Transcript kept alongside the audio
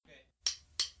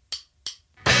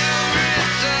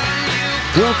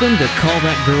Welcome to Call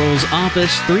That Girl's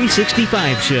Office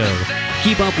 365 show.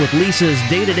 Keep up with Lisa's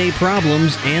day-to-day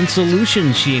problems and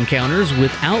solutions she encounters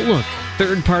with Outlook,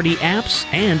 third-party apps,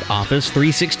 and Office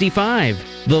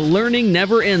 365. The learning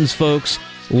never ends, folks.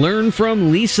 Learn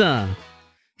from Lisa.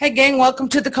 Hey gang, welcome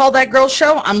to the Call That Girl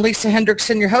show. I'm Lisa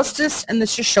Hendrickson, your hostess, and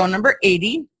this is show number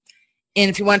 80. And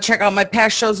if you want to check out my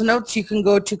past shows and notes, you can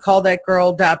go to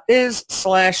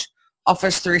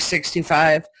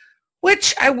callthatgirl.biz/Office365,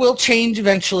 which I will change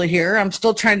eventually here. I'm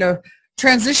still trying to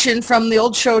transition from the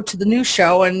old show to the new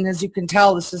show, and as you can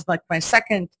tell, this is like my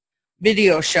second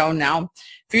video show now.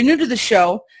 If you're new to the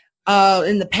show,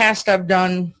 in the past I've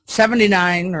done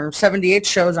 79 or 78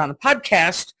 shows on a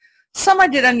podcast. Some I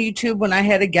did on YouTube when I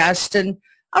had a guest, and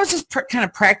I was just kind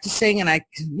of practicing, and I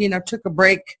took a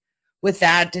break with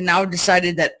that, and now I've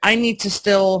decided that I need to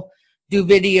still do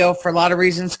video for a lot of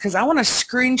reasons because I want to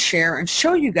screen share and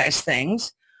show you guys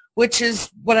things, which is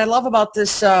what I love about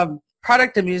this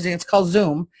product I'm using. It's called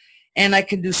Zoom, and I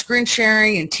can do screen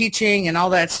sharing and teaching and all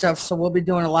that stuff, so we'll be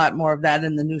doing a lot more of that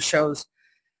in the new shows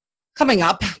coming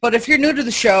up. But if you're new to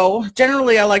the show,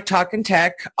 generally I like talking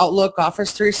tech, Outlook,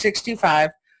 Office 365,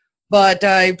 but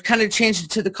I kind of changed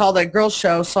it to the Call That Girl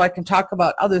show so I can talk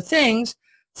about other things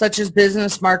such as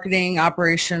business, marketing,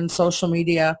 operations, social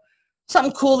media,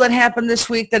 something cool that happened this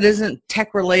week that isn't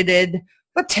tech-related,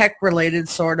 but tech-related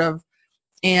sort of.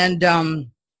 And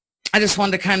I just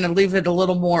wanted to kind of leave it a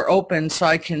little more open so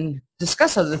I can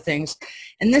discuss other things.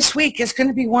 And this week is going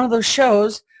to be one of those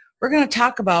shows we're going to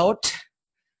talk about.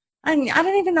 I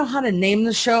don't even know how to name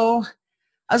the show.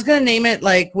 I was going to name it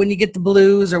like When You Get the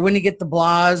Blues or When You Get the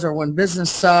Blahs or When Business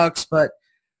Sucks. But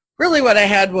really what I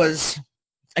had was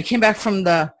I came back from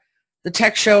the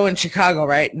tech show in Chicago,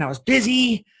 right? And I was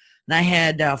busy. And I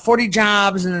had 40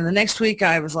 jobs. And then the next week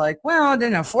I was like, well, I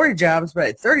didn't have 40 jobs, but I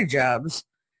had 30 jobs.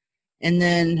 And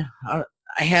then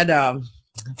I had,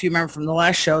 if you remember from the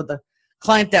last show, the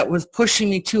client that was pushing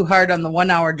me too hard on the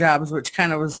 1-hour jobs, which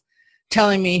kind of was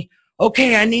telling me,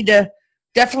 okay, I need to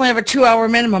definitely have a 2-hour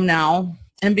minimum now.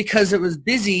 And because it was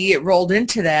busy, it rolled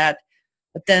into that.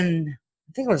 But then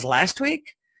I think it was last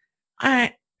week.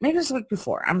 Maybe it was the week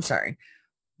before. I'm sorry.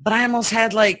 But I almost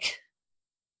had it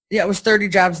was 30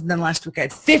 jobs. And then last week I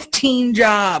had 15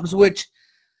 jobs, which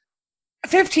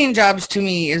 15 jobs to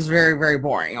me is very, very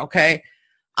boring, okay?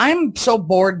 I'm so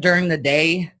bored during the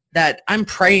day that I'm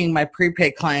praying my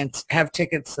prepaid clients have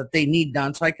tickets that they need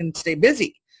done so I can stay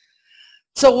busy.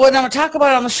 So what I'm going to talk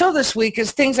about on the show this week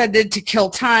is things I did to kill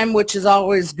time, which is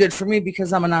always good for me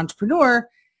because I'm an entrepreneur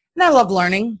and I love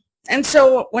learning. And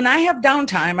so when I have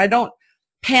downtime, I don't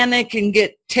panic and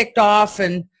get ticked off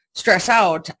and stress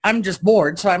out. I'm just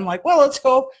bored. So I'm like, well, let's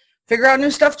go figure out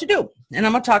new stuff to do. And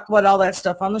I'm going to talk about all that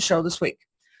stuff on the show this week.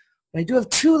 But I do have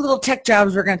 2 little tech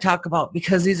jobs we're going to talk about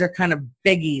because these are kind of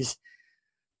biggies.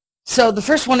 So the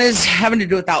first one is having to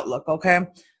do with Outlook, okay?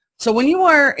 So when you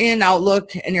are in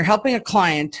Outlook and you're helping a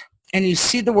client and you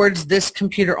see the words "this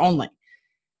computer only,"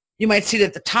 you might see it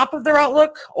at the top of their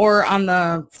Outlook or on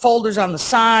the folders on the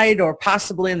side or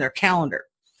possibly in their calendar.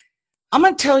 I'm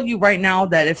going to tell you right now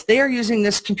that if they are using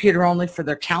this computer only for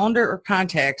their calendar or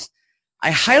contacts,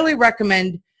 I highly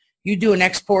recommend you do an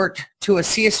export to a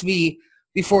CSV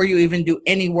before you even do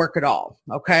any work at all,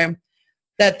 okay?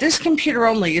 That this computer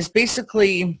only is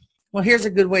basically, well, here's a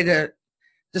good way to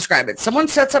describe it. Someone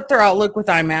sets up their Outlook with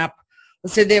IMAP.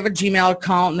 Let's say they have a Gmail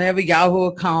account and they have a Yahoo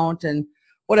account and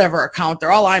whatever account.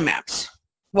 They're all IMAPs.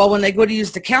 Well, when they go to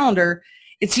use the calendar,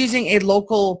 it's using a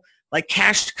local,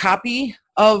 cached copy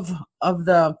of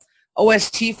the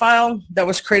OST file that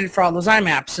was created for all those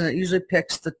IMAPs, and it usually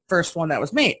picks the first one that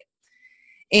was made.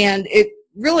 And it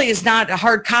really is not a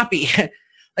hard copy.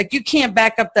 You can't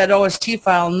back up that OST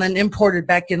file and then import it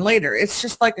back in later. It's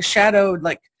just like a shadowed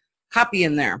copy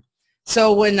in there.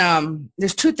 So when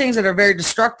there's 2 things that are very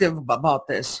destructive about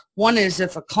this. One is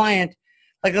if a client,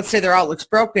 let's say their Outlook's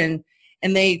broken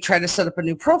and they try to set up a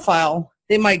new profile,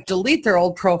 they might delete their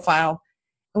old profile.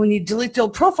 And when you delete the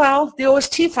old profile, the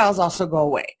OST files also go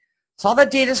away. So all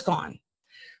that data is gone.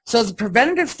 So as a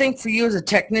preventative thing for you as a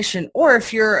technician, or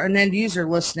if you're an end user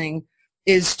listening,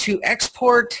 is to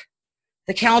export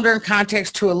the calendar and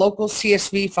contacts to a local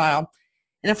CSV file.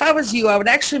 And if I was you, I would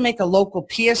actually make a local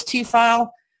PST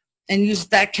file and use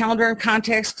that calendar and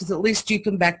contacts because at least you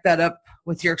can back that up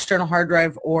with your external hard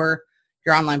drive or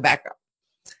your online backup.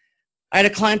 I had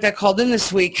a client that called in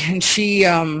this week, and she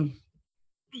had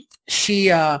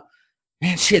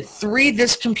 3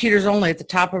 this computers only at the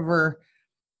top of her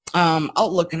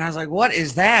Outlook, and I was like, what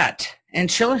is that?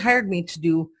 And she only hired me to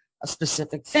do a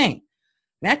specific thing.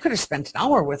 I mean, I could have spent an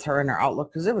hour with her in her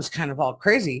Outlook because it was kind of all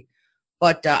crazy.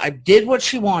 But I did what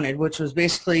she wanted, which was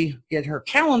basically get her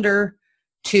calendar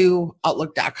to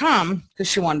Outlook.com because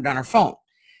she wanted it on her phone.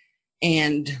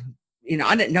 And,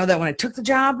 I didn't know that when I took the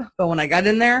job, but when I got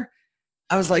in there,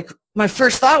 I was like, my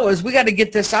first thought was, we got to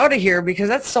get this out of here because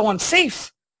that's so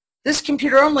unsafe. This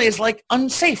computer only is like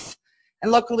unsafe.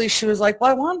 And luckily she was like, well,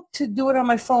 I want to do it on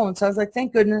my phone. So I was like,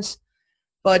 thank goodness.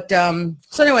 But so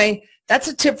anyway, that's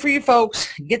a tip for you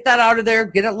folks. Get that out of there,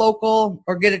 get it local,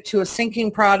 or get it to a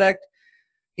syncing product.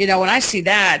 When I see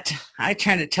that, I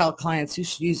try to tell clients you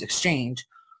should use Exchange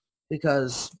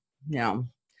because,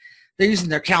 they're using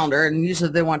their calendar and usually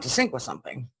they want to sync with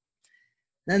something.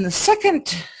 Then the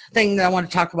second thing that I want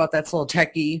to talk about that's a little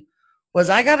techie was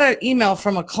I got an email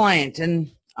from a client, and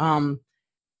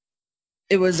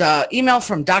it was an email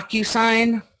from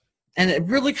DocuSign, and it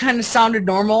really kind of sounded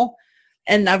normal.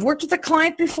 And I've worked with a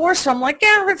client before, so I'm like,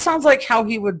 yeah, it sounds like how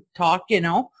he would talk,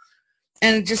 And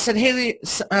it just said, hey,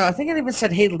 I think it even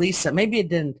said, hey, Lisa. Maybe it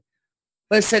didn't.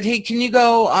 But it said, hey, can you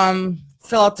go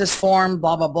fill out this form,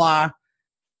 blah, blah, blah.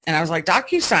 And I was like,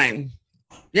 DocuSign.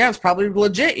 Yeah, it's probably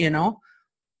legit, And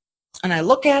I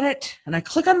look at it, and I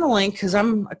click on the link because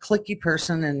I'm a clicky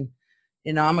person, and,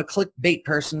 I'm a clickbait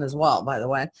person as well, by the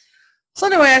way. So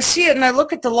anyway, I see it, and I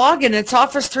look at the login. It's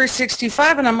Office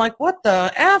 365, and I'm like, what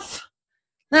the F?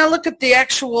 Then I look at the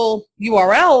actual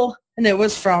URL, and it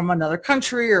was from another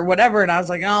country or whatever, and I was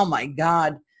like, oh, my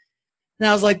God. And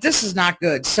I was like, this is not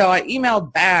good. So I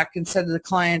emailed back and said to the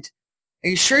client, are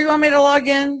you sure you want me to log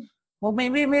in? Well,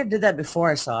 maybe I did that before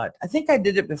I saw it. I think I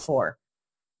did it before.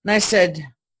 And I said,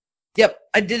 yep,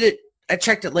 I did it. I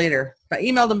checked it later. I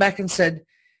emailed him back and said,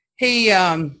 hey,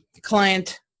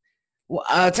 client,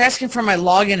 it's asking for my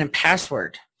login and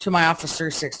password to my Office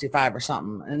 365 or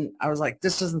something. And I was like,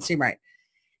 this doesn't seem right.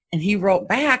 And he wrote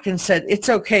back and said, it's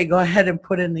okay, go ahead and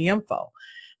put in the info.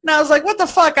 And I was like, what the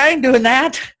fuck, I ain't doing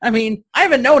that. I mean, I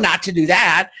even know not to do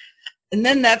that. And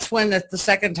then that's when the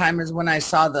second time is when I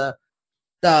saw the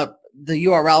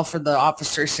URL for the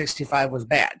Office 365 was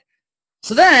bad.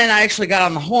 So then I actually got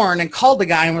on the horn and called the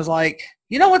guy and was like,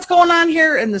 you know what's going on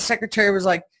here? And the secretary was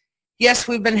like, yes,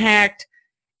 we've been hacked.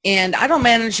 And I don't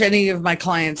manage any of my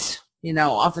clients,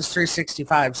 Office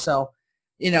 365. So,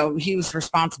 he was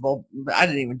responsible, but I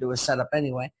didn't even do a setup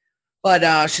anyway.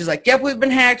 But she's like, yep, we've been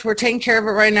hacked. We're taking care of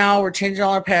it right now. We're changing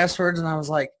all our passwords. And I was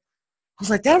like,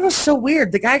 that was so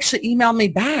weird. The guy actually emailed me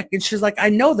back. And she's like, I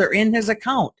know they're in his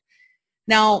account.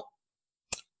 Now,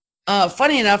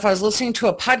 funny enough, I was listening to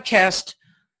a podcast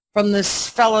from this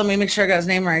fella. Let me make sure I got his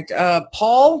name right.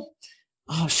 Paul.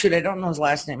 Oh, shoot, I don't know his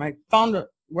last name. I found it.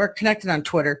 We're connected on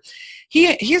Twitter.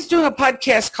 He's doing a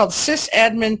podcast called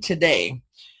Sysadmin Today.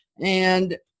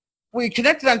 And we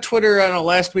connected on Twitter, I don't know,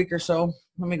 last week or so.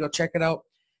 Let me go check it out.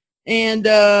 And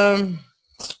sure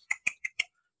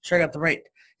I got the right.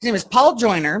 His name is Paul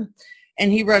Joyner,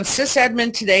 and he runs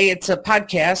Sysadmin Today. It's a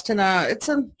podcast, and it's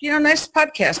a nice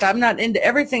podcast. I'm not into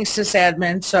everything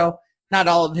sysadmin, so not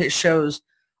all of his shows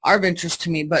are of interest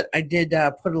to me, but I did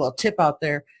put a little tip out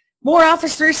there. More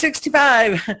Office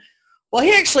 365. Well,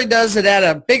 he actually does it at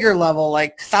a bigger level,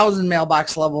 like 1,000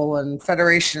 mailbox level and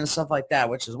Federation and stuff like that,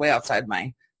 which is way outside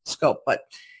my scope. But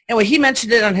anyway, he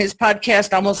mentioned it on his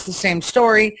podcast, almost the same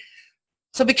story.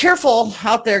 So be careful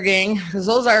out there, gang, because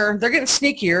they're getting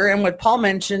sneakier. And what Paul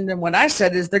mentioned and what I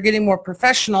said is they're getting more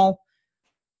professional,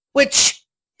 which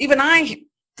even I,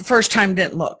 the first time,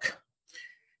 didn't look.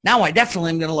 Now I definitely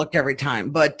am going to look every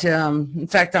time. But in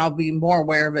fact, I'll be more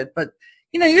aware of it. But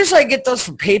usually I get those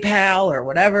from PayPal or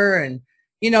whatever and,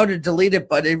 to delete it.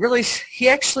 But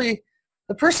the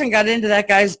person got into that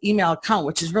guy's email account,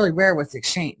 which is really rare with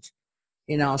Exchange,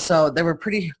 so they were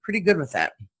pretty good with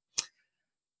that.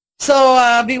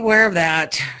 So be aware of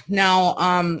that. Now,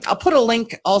 I'll put a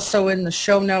link also in the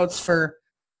show notes for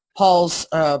Paul's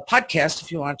podcast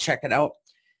if you want to check it out.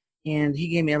 And he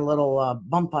gave me a little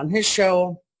bump on his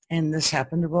show, and this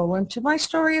happened to roll into my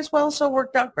story as well, so it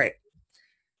worked out great.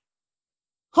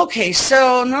 Okay,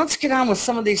 so now let's get on with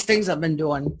some of these things I've been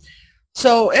doing.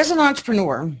 So as an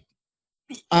entrepreneur,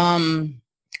 I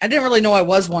didn't really know I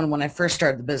was one when I first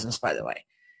started the business, by the way.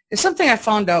 It's something I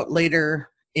found out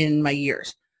later in my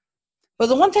years. But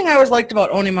the one thing I always liked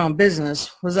about owning my own business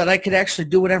was that I could actually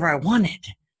do whatever I wanted.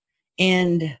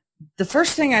 And the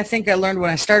first thing I think I learned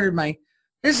when I started my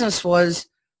business was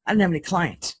I didn't have any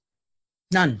clients.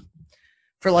 None.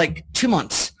 For like 2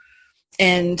 months.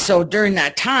 And so during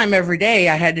that time, every day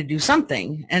I had to do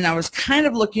something. And I was kind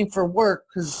of looking for work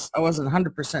because I wasn't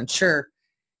 100% sure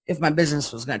if my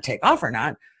business was going to take off or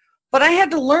not. But I had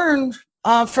to learn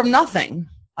from nothing.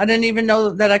 I didn't even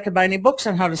know that I could buy any books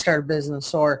on how to start a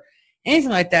business or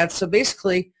anything like that. So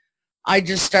basically, I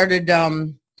just started,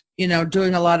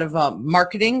 doing a lot of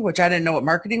marketing, which I didn't know what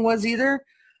marketing was either.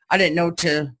 I didn't know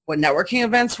what networking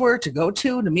events were to go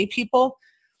to meet people.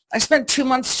 I spent 2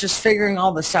 months just figuring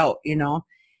all this out,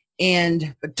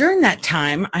 but during that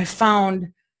time, I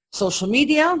found social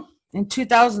media. In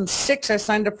 2006, I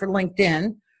signed up for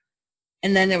LinkedIn,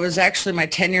 and then it was actually my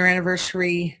 10-year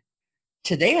anniversary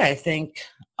today, I think.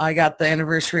 I got the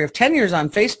anniversary of 10 years on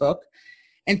Facebook,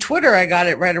 and Twitter, I got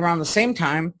it right around the same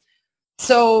time.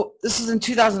 So this is in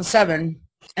 2007,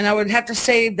 and I would have to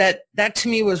say that to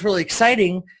me was really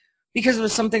exciting because it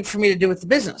was something for me to do with the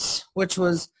business, which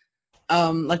was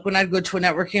like when I'd go to a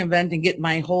networking event and get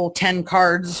my whole 10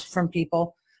 cards from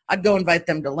people, I'd go invite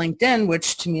them to LinkedIn,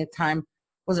 which to me at the time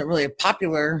wasn't really a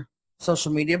popular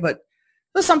social media, but it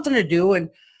was something to do. And,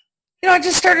 I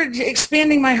just started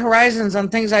expanding my horizons on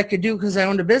things I could do because I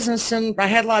owned a business and I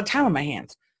had a lot of time on my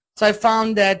hands. So I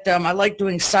found that I liked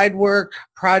doing side work,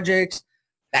 projects.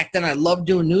 Back then I loved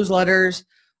doing newsletters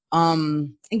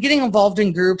and getting involved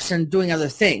in groups and doing other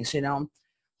things,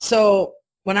 So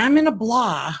when I'm in a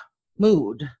blah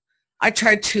mood, I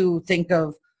try to think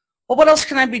of, well, what else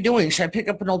can I be doing? Should I pick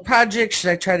up an old project? Should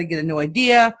I try to get a new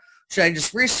idea? Should I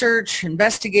just research,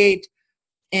 investigate?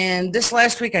 And this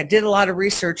last week I did a lot of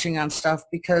researching on stuff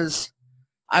because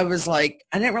I was like,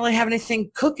 I didn't really have anything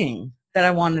cooking that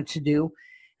I wanted to do.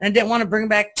 And I didn't want to bring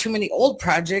back too many old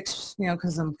projects,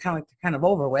 because I'm kind of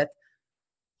over with.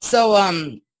 So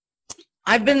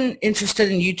I've been interested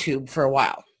in YouTube for a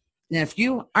while. Now, if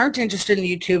you aren't interested in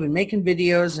YouTube and making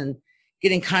videos and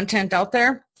getting content out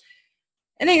there,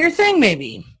 it ain't your thing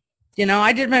maybe.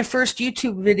 I did my first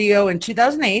YouTube video in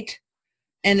 2008,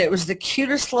 and it was the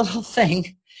cutest little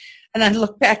thing. And I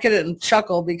look back at it and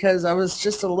chuckle because I was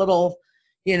just a little,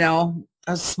 I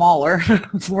was smaller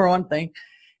for one thing.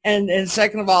 And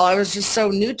second of all, I was just so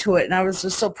new to it, and I was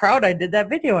just so proud I did that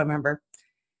video, I remember.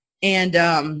 And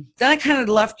then I kind of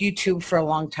left YouTube for a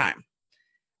long time.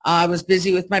 I was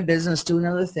busy with my business doing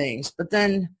other things. But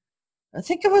then I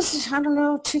think it was,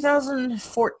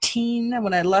 2014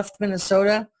 when I left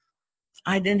Minnesota,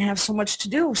 I didn't have so much to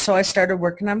do. So I started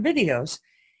working on videos.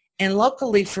 And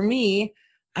luckily for me,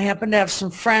 I happened to have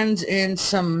some friends in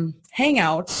some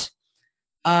hangouts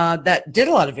that did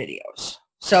a lot of videos.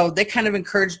 So they kind of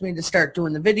encouraged me to start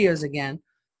doing the videos again.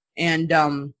 And I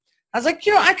was like,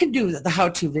 I could do the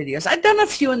how-to videos. I'd done a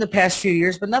few in the past few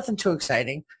years, but nothing too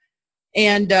exciting.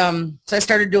 And so I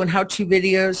started doing how-to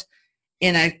videos,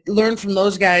 and I learned from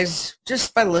those guys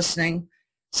just by listening.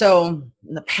 So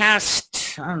in the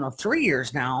past, 3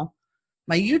 years now,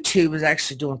 my YouTube is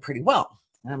actually doing pretty well.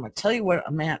 And I'm going to tell you what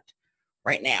I'm at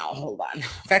right now. Hold on.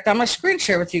 In fact, I'm going to screen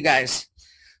share with you guys.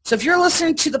 So if you're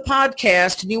listening to the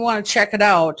podcast and you want to check it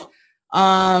out,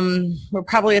 we're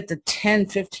probably at the 10,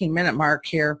 15 minute mark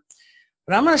here.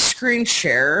 But I'm going to screen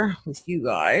share with you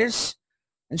guys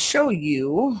and show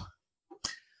you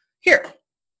here.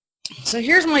 So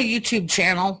here's my YouTube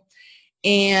channel.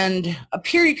 And up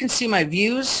here you can see my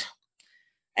views.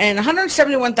 And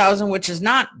 171,000, which is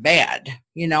not bad,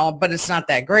 but it's not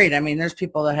that great. I mean, there's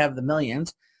people that have the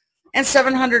millions. And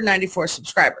 794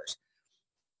 subscribers.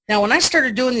 Now, when I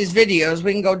started doing these videos,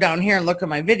 we can go down here and look at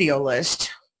my video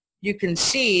list. You can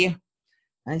see,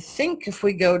 I think if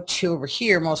we go to over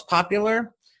here, most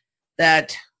popular,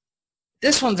 that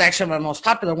this one's actually my most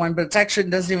popular one, but it actually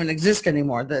doesn't even exist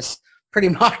anymore, this, pretty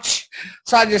much.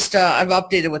 So I've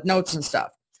updated with notes and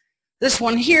stuff. This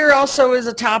one here also is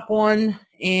a top one,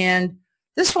 and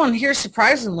this one here,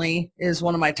 surprisingly, is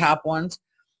one of my top ones,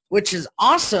 which is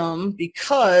awesome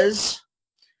because,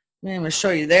 I'm going to show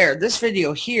you there. This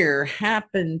video here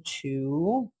happened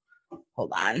to,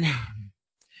 hold on.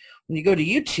 When you go to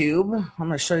YouTube, I'm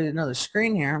going to show you another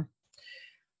screen here.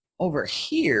 Over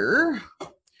here,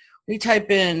 we type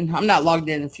in, I'm not logged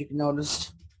in if you can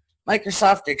notice,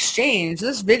 Microsoft Exchange.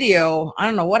 This video, I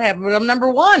don't know what happened, but I'm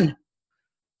number one.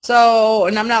 So,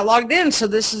 and I'm not logged in, so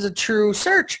this is a true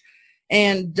search.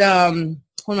 And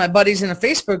one of my buddies in a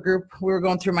Facebook group, we were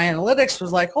going through my analytics,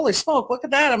 was like, holy smoke, look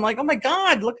at that. I'm like, oh my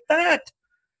God, look at that.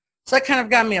 So that kind of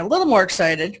got me a little more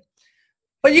excited.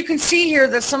 But you can see here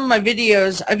that some of my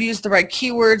videos, I've used the right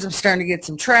keywords. I'm starting to get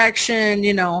some traction,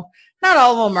 Not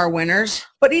all of them are winners,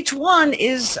 but each one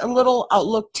is a little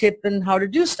Outlook tip in how to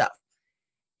do stuff.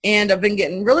 And I've been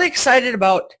getting really excited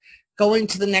about going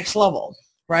to the next level,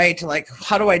 right? Like,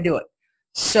 how do I do it?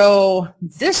 So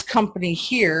this company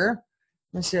here,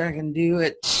 let's see if I can do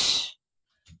it,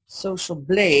 Social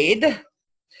Blade.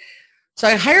 So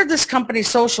I hired this company,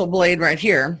 Social Blade, right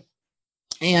here.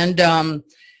 And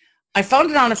I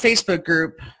found it on a Facebook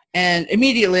group. And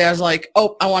immediately I was like,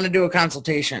 oh, I want to do a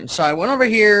consultation. So I went over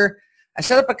here. I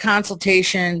set up a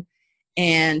consultation.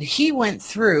 and he went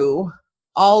through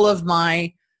all of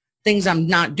my things I'm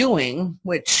not doing,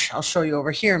 which I'll show you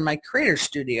over here in my Creator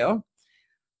Studio.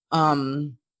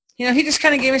 He just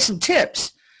kind of gave me some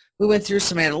tips. We went through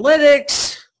some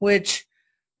analytics, which,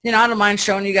 I don't mind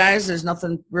showing you guys. There's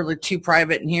nothing really too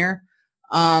private in here.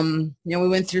 We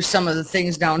went through some of the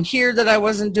things down here that I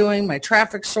wasn't doing, my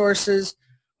traffic sources,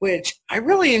 which I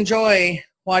really enjoy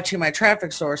watching my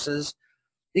traffic sources,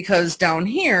 because down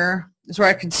here is where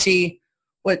I can see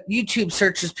what YouTube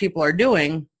searches people are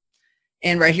doing.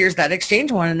 And right here's that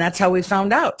exchange one, and that's how we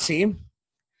found out, see?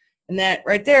 And that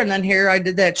right there, and then here I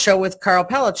did that show with Carl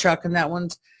Palachuk, and that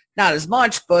one's not as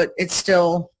much, but it's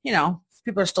still,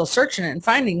 people are still searching it and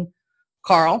finding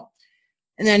Carl.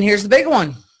 And then here's the big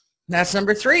one. That's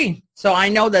number 3. So I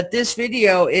know that this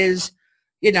video is,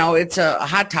 it's a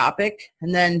hot topic.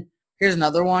 And then here's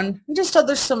another one, and just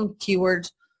there's some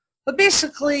keywords. But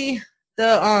basically,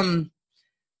 the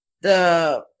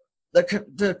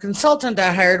consultant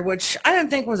I hired, which I didn't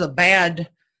think was a bad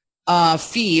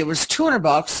fee. It was $200.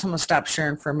 I'm gonna stop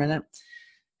sharing for a minute.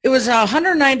 It was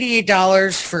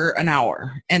 $198 for an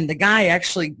hour, and the guy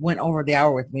actually went over the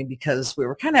hour with me because we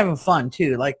were kind of having fun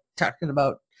too, like talking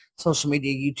about social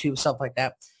media, YouTube, stuff like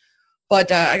that.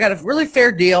 But I got a really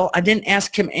fair deal. I didn't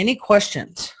ask him any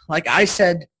questions. Like I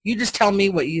said, you just tell me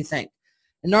what you think.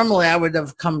 And normally I would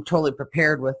have come totally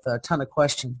prepared with a ton of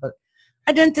questions, but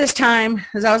I didn't this time,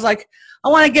 because I was like, I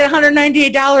want to get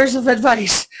 $198 of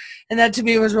advice, and that to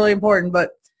me was really important.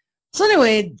 But so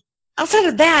anyway, outside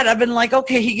of that, I've been like,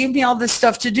 okay, he gave me all this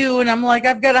stuff to do, and I'm like,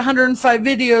 I've got 105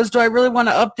 videos. Do I really want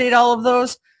to update all of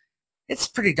those? It's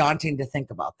pretty daunting to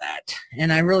think about that,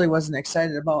 and I really wasn't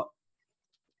excited about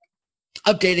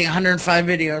updating 105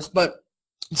 videos. But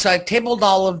so I tabled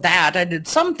all of that. I did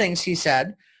some things he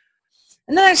said,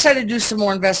 and then I decided to do some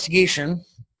more investigation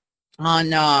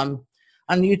on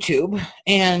YouTube,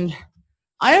 and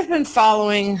I have been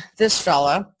following this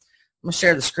fella. I'm going to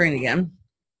share the screen again.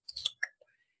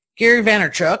 Gary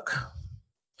Vaynerchuk,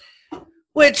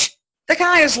 which the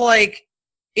guy is like,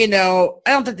 I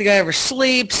don't think the guy ever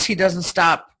sleeps. He doesn't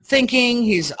stop thinking.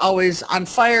 He's always on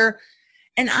fire.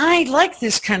 And I like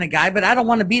this kind of guy, but I don't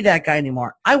want to be that guy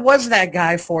anymore. I was that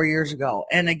guy 4 years ago,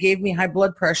 and it gave me high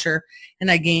blood pressure,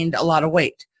 and I gained a lot of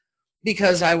weight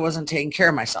because I wasn't taking care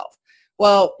of myself.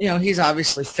 Well, he's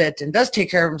obviously fit and does take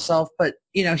care of himself, but,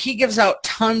 he gives out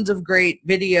tons of great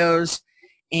videos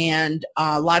and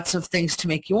lots of things to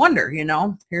make you wonder,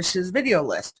 Here's his video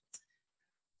list.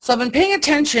 So I've been paying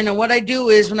attention, and what I do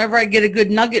is whenever I get a good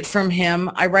nugget from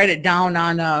him, I write it down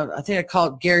on, I think I call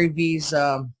it Gary V's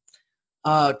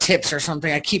tips or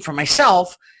something I keep for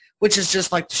myself, which is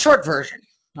just like the short version,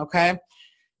 okay?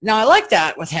 Now, I like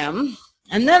that with him.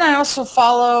 And then I also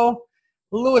follow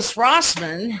Louis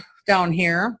Rossmann down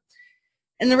here.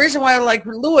 And the reason why I like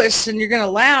Louis, and you're going to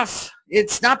laugh,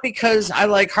 it's not because I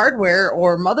like hardware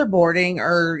or motherboarding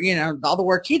or, all the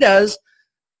work he does.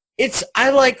 I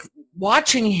like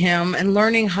watching him and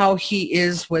learning how he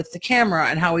is with the camera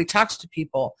and how he talks to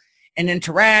people and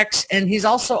interacts. And he's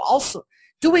also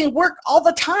doing work all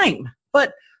the time.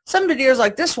 But some videos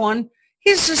like this one,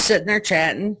 he's just sitting there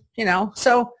chatting,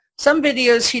 So some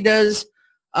videos he does,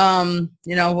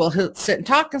 he'll sit and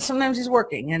talk, and sometimes he's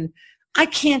working. And I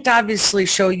can't obviously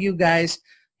show you guys,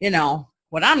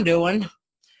 what I'm doing,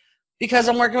 because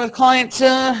I'm working with clients.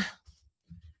 And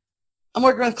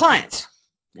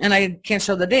I can't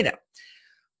show the data.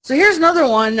 So here's another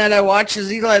one that I watch,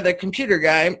 is Eli the Computer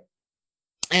Guy.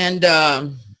 And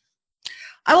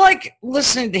I like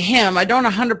listening to him. I don't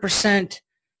 100%,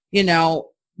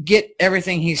 get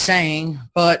everything he's saying,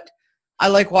 but I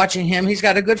like watching him. He's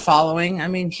got a good following. I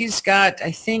mean, he's got,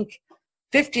 I think,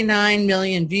 59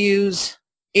 million views,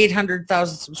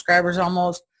 800,000 subscribers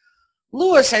almost.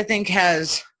 Louis, I think,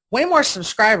 has way more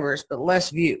subscribers but less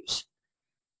views.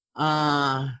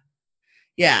 Yeah,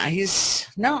 I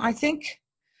think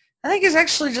he's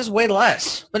actually just way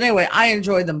less. But anyway, I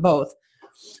enjoy them both.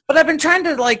 But I've been trying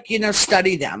to,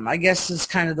 study them, I guess is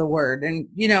kind of the word. And,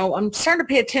 I'm starting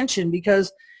to pay attention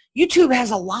because YouTube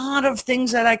has a lot of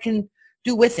things that I can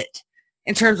do with it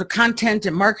in terms of content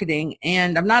and marketing.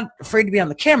 And I'm not afraid to be on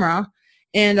the camera.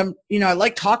 And, I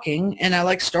like talking and I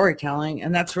like storytelling.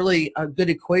 And that's really a good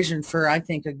equation for, I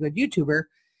think, a good YouTuber.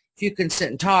 If you can sit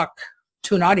and talk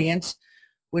to an audience,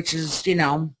 which is,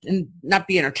 and not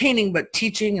be entertaining, but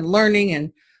teaching and learning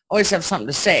and always have something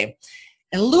to say.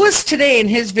 And Louis today in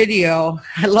his video,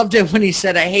 I loved it when he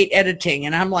said, I hate editing.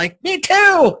 And I'm like, me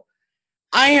too.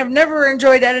 I have never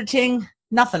enjoyed editing,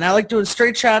 nothing. I like doing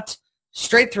straight shots,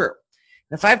 straight through.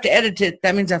 If I have to edit it,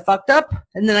 that means I fucked up,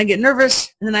 and then I get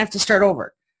nervous, and then I have to start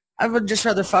over. I would just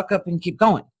rather fuck up and keep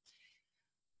going.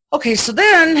 Okay, so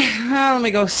then, let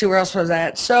me go see where else was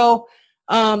at. So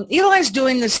Eli's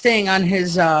doing this thing on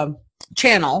his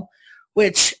channel,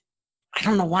 which I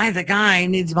don't know why the guy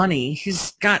needs money.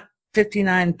 He's got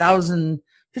 59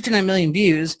 million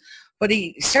views, but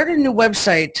he started a new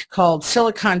website called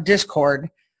Silicon Discord,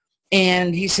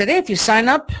 and he said, hey, if you sign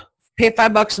up, pay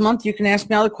 $5 a month, you can ask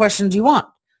me all the questions you want.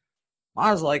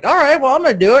 I was like, all right, well, I'm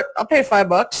going to do it. I'll pay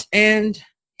 $5. And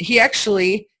he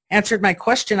actually answered my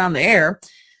question on the air.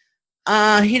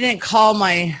 He didn't call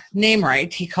my name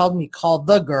right. He called me Call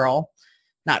the Girl,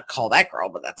 not Call That Girl,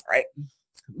 but that's right.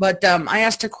 But I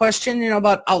asked a question,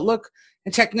 about Outlook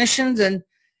and technicians, and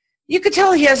you could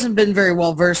tell he hasn't been very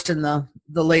well versed in the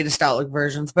latest Outlook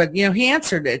versions, but, he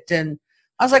answered it, and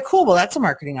I was like, cool, well, that's a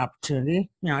marketing opportunity.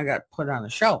 I got put on the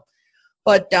show.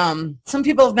 But some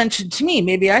people have mentioned to me,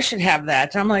 maybe I should have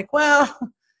that. And I'm like, well,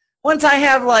 once I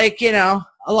have,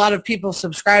 a lot of people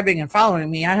subscribing and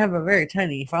following me, I have a very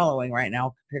tiny following right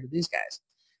now compared to these guys.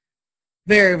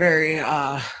 Very, very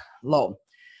low.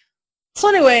 So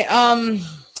anyway,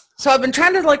 so I've been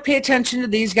trying to pay attention to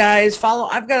these guys.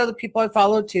 I've got other people I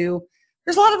follow too.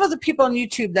 There's a lot of other people on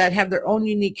YouTube that have their own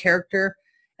unique character,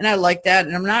 and I like that.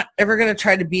 And I'm not ever going to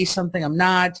try to be something I'm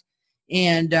not.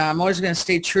 And I'm always going to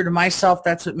stay true to myself.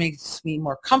 That's what makes me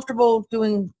more comfortable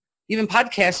doing even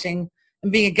podcasting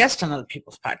and being a guest on other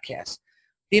people's podcasts.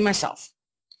 Be myself.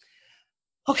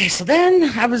 Okay, so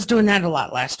then I was doing that a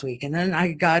lot last week, and then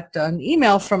I got an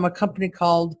email from a company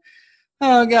called,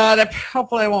 oh God,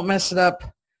 hopefully I won't mess it up,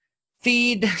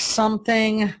 Feed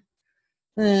something.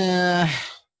 Well,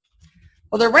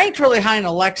 they're ranked really high in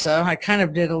Alexa. I kind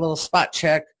of did a little spot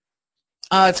check.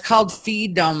 It's called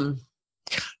Feed. I'm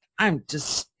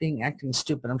just acting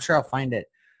stupid. I'm sure I'll find it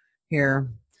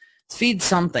here. It's Feed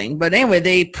something. But anyway,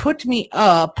 they put me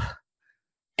up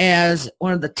as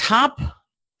one of the top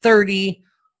 30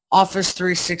 Office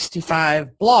 365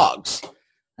 blogs.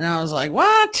 And I was like,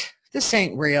 what? This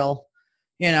ain't real.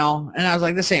 And I was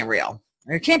like, this ain't real.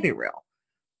 It can't be real.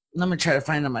 Let me try to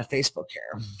find it on my Facebook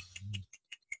here.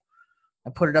 I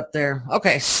put it up there.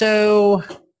 Okay, so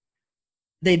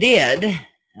they did.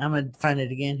 I'm going to find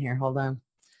it again here. Hold on.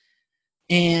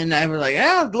 And I was like,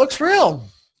 yeah, it looks real.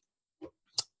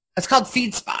 It's called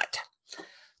FeedSpot.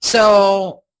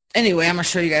 So anyway, I'm going to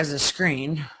show you guys the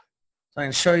screen. So I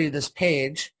can show you this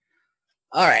page.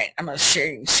 All right, I'm going to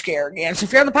share again. So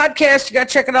if you're on the podcast, you got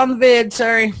to check it on the vid.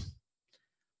 Sorry.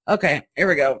 Okay, here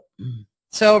we go.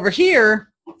 So over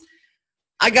here,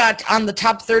 I got on the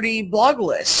top 30 blog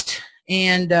list.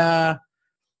 And now,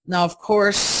 of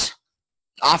course,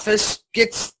 Office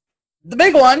gets the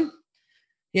big one.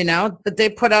 But they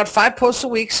put out 5 posts a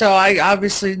week, so I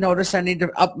obviously noticed I need to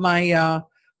up my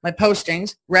my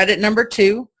postings. Reddit number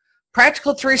 2,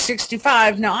 Practical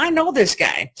 365. Now, I know this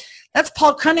guy. That's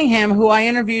Paul Cunningham, who I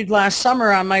interviewed last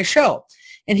summer on my show.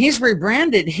 And he's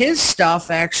rebranded his stuff,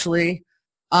 actually,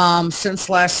 since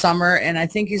last summer, and I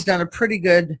think he's done a pretty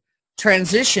good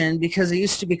transition because it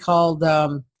used to be called,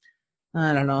 I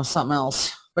don't know, something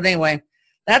else. But anyway,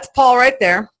 that's Paul right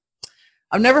there.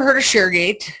 I've never heard of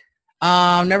ShareGate.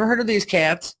 Never heard of these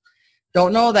cats.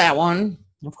 Don't know that one.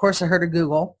 Of course, I heard of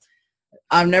Google.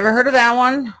 I've never heard of that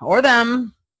one or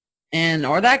them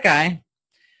or that guy.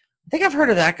 I think I've heard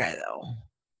of that guy, though.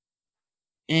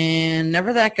 And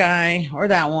never that guy or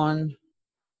that one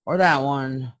or that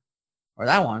one or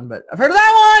that one. But I've heard of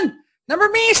that one. Number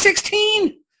me,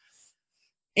 16.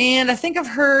 And I think I've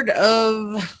heard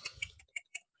of a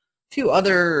few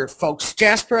other folks.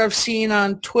 Jasper I've seen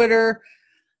on Twitter.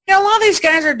 A lot of these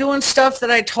guys are doing stuff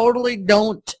that I totally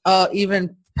don't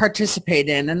even participate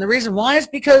in. And the reason why is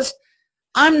because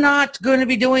I'm not going to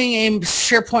be doing a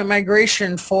SharePoint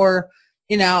migration for,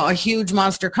 a huge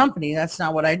monster company. That's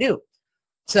not what I do.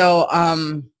 So,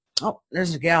 oh,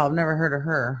 there's a gal. I've never heard of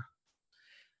her.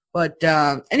 But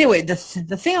anyway, the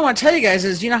thing I want to tell you guys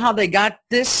is, how they got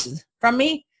this from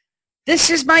me? This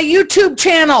is my YouTube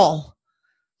channel.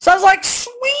 So I was like,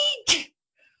 sweet.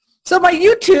 So my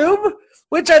YouTube,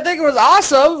 which I think was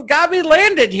awesome, got me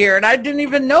landed here, and I didn't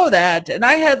even know that. And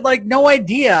I had, no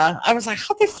idea. I was like,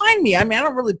 how'd they find me? I mean, I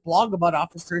don't really blog about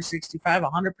Office 365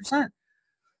 100%.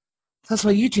 That's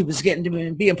why YouTube is getting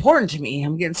to be important to me.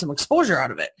 I'm getting some exposure out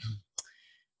of it.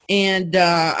 And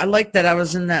I like that I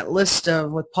was in that list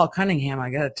with Paul Cunningham.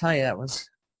 I got to tell you, that was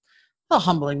a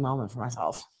humbling moment for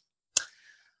myself.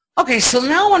 Okay, so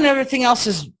now when everything else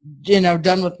is,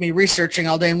 done with me researching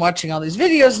all day and watching all these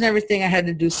videos and everything, I had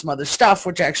to do some other stuff,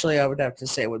 which actually I would have to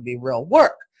say would be real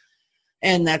work.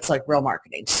 And that's like real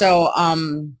marketing. So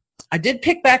I did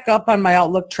pick back up on my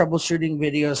Outlook troubleshooting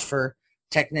videos for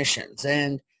technicians.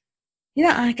 And,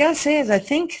 I got to say is I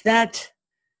think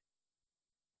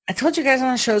I told you guys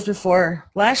on the shows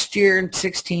before, last year in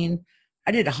 16,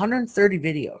 I did 130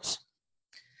 videos.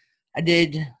 I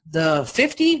did the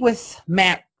 50 with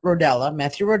Matthew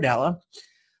Rodella.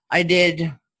 I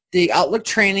did the Outlook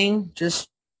training, just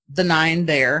the 9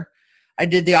 there. I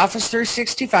did the Office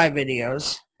 365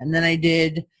 videos, and then I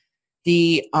did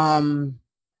the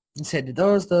let's see, I did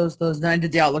those. Then I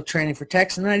did the Outlook training for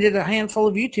text, and then I did a handful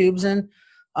of YouTubes and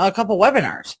a couple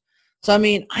webinars. So I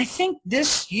mean, I think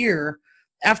this year,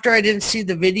 after I didn't see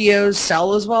the videos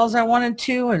sell as well as I wanted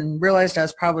to and realized I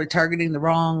was probably targeting the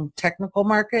wrong technical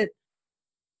market,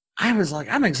 I was like,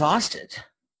 I'm exhausted.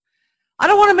 I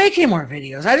don't want to make any more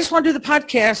videos. I just want to do the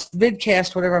podcast,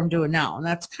 vidcast, whatever I'm doing now. And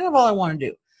that's kind of all I want to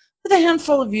do, with a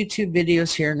handful of YouTube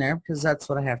videos here and there, because that's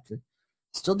what I have to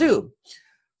still do.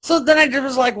 So then I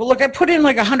was like, well, look, I put in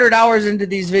like 100 hours into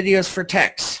these videos for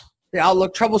text, the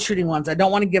Outlook troubleshooting ones. I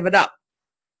don't want to give it up.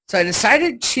 So I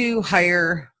decided to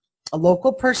hire a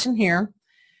local person here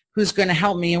who's going to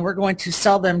help me, and we're going to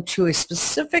sell them to a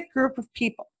specific group of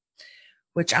people,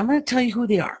 which I'm going to tell you who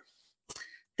they are.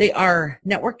 They are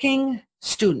networking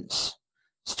students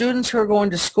who are going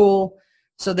to school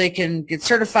so they can get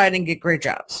certified and get great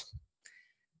jobs.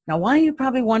 Now, why you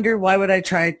probably wonder, why would I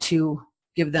try to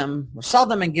give them or sell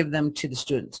them and give them to the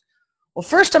students? Well,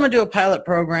 first I'm going to do a pilot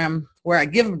program where I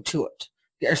give them to it.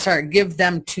 Give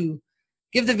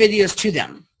the videos to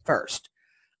them first.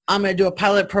 I'm going to do a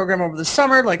pilot program over the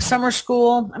summer, like summer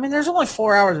school. I mean, there's only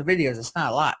 4 hours of videos. It's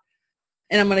not a lot.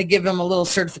 And I'm going to give them a little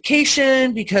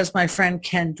certification because my friend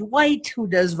Ken Dwight, who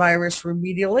does virus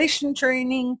remediation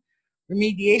training,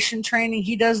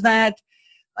 he does that.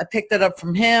 I picked that up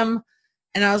from him.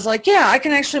 And I was like, yeah, I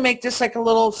can actually make this like a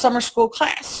little summer school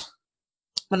class.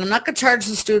 But I'm not going to charge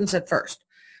the students at first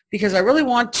because I really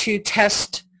want to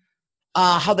test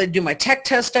how they do my tech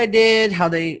test I did, how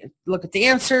they look at the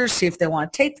answers, see if they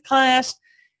want to take the class.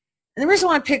 And the reason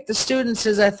why I picked the students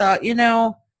is I thought, you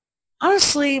know,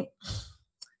 honestly,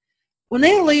 when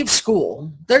they leave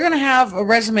school, they're going to have a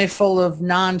resume full of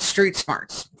non-street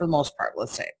smarts for the most part,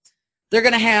 let's say. They're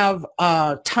going to have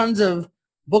tons of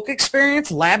book experience,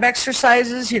 lab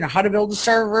exercises, you know, how to build a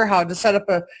server, how to set up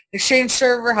an Exchange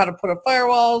server, how to put up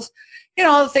firewalls, you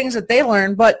know, all the things that they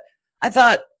learn. But I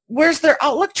thought, where's their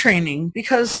Outlook training?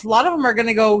 Because a lot of them are going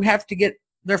to go have to get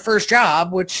their first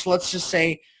job, which let's just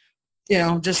say, you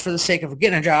know, just for the sake of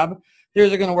getting a job, they're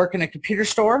either going to work in a computer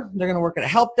store, they're going to work at a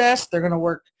help desk, they're going to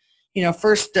work, you know,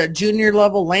 first junior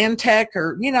level land tech,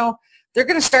 or, you know, they're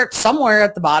going to start somewhere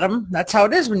at the bottom. That's how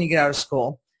it is when you get out of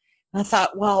school. And I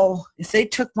thought, well, if they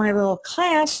took my little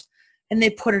class and they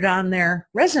put it on their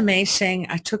resume saying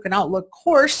I took an Outlook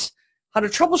course, how to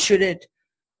troubleshoot it,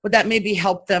 would that maybe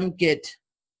help them get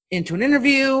into an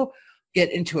interview,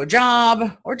 get into a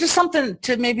job, or just something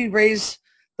to maybe raise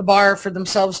the bar for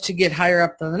themselves to get higher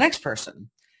up than the next person?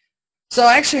 So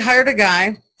I actually hired a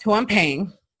guy who I'm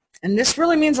paying. And this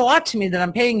really means a lot to me that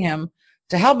I'm paying him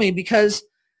to help me because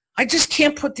I just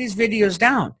can't put these videos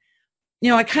down. You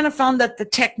know, I kind of found that the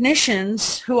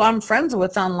technicians who I'm friends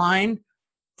with online,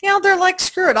 you know, they're like,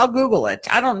 screw it, I'll Google it.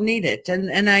 I don't need it.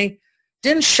 And I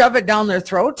didn't shove it down their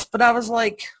throats, but I was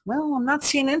like, well, I'm not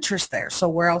seeing interest there, so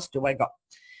where else do I go?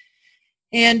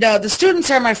 And the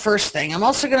students are my first thing. I'm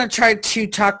also going to try to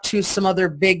talk to some other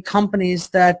big companies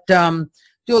that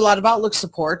do a lot of Outlook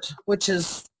support, which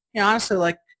is, you know, honestly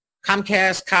like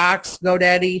Comcast, Cox,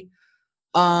 GoDaddy,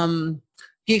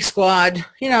 Geek Squad,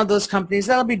 you know, those companies.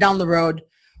 That'll be down the road.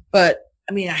 But,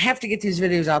 I mean, I have to get these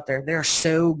videos out there. They're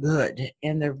so good,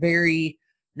 and they're very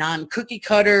non-cookie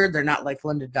cutter. They're not like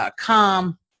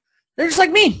lynda.com. They're just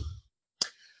like me.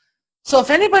 So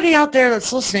if anybody out there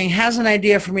that's listening has an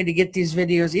idea for me to get these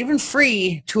videos, even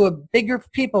free, to a big group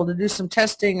of people to do some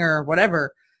testing or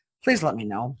whatever, please let me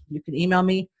know. You can email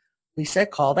me,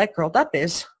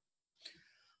 lisa@callthatgirl.biz.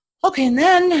 Okay, and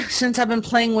then since I've been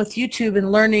playing with YouTube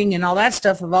and learning and all that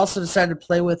stuff, I've also decided to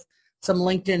play with some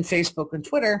LinkedIn, Facebook, and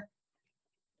Twitter.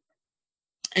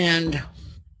 And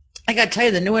I got to tell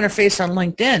you, the new interface on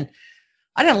LinkedIn,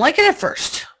 I didn't like it at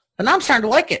first, but now I'm starting to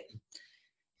like it.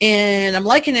 And I'm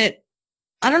liking it,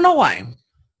 I don't know why,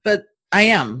 but I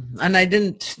am, and I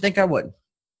didn't think I would.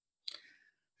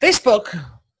 Facebook,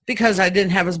 because I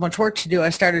didn't have as much work to do,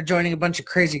 I started joining a bunch of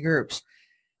crazy groups.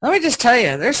 Let me just tell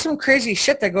you, there's some crazy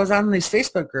shit that goes on in these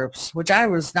Facebook groups, which I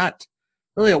was not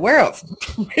really aware of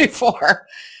before.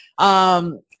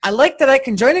 I like that I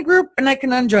can join a group and I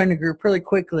can unjoin a group really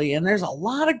quickly, and there's a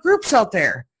lot of groups out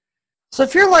there. So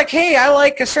if you're like, hey, I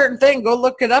like a certain thing, go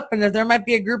look it up, and if there might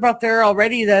be a group out there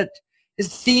already that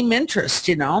is theme interest,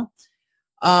 you know.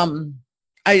 I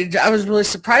was really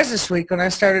surprised this week when I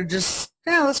started just,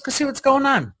 yeah, let's go see what's going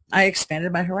on. I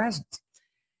expanded my horizons.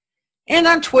 And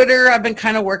on Twitter, I've been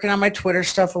kind of working on my Twitter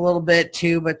stuff a little bit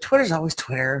too, but Twitter's always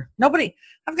Twitter.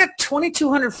 I've got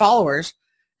 2,200 followers.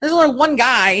 There's only one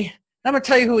guy. I'm going to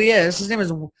tell you who he is. His name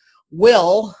is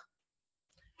Will.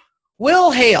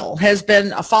 Will Hale has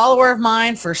been a follower of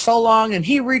mine for so long, and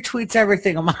he retweets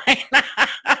everything of mine.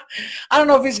 I don't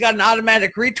know if he's got an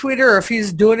automatic retweeter or if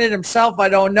he's doing it himself. I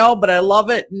don't know, but I love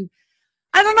it. And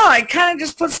I don't know. I kind of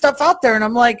just put stuff out there, and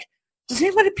I'm like, does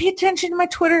anybody pay attention to my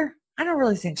Twitter? I don't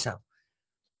really think so.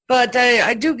 But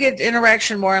I do get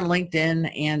interaction more on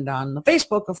LinkedIn and on the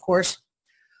Facebook, of course.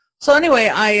 So anyway,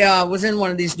 I was in one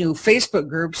of these new Facebook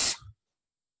groups.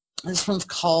 This one's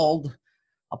called,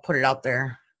 I'll put it out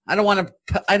there. I don't want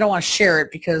to share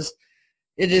it because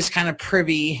it is kind of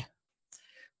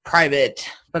private,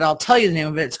 but I'll tell you the name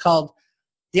of it. It's called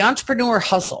The Entrepreneur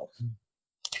Hustle.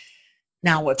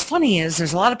 Now, what's funny is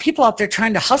there's a lot of people out there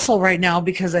trying to hustle right now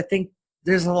because I think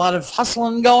there's a lot of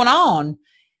hustling going on.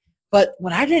 But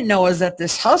what I didn't know is that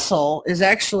this hustle is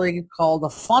actually called a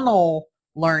funnel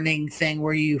learning thing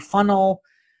where you funnel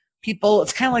people.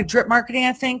 It's kind of like drip marketing,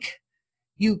 I think.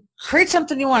 You create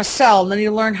something you want to sell, and then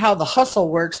you learn how the hustle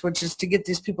works, which is to get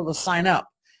these people to sign up.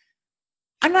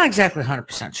 I'm not exactly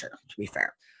 100% sure, to be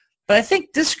fair. But I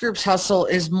think this group's hustle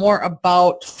is more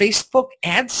about Facebook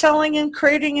ad selling and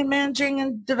creating and managing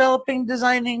and developing,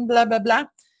 designing, blah, blah, blah.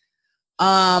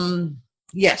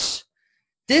 Yes.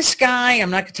 This guy, I'm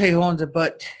not going to tell you who owns it,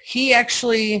 but he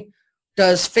actually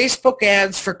does Facebook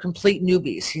ads for complete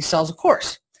newbies. He sells a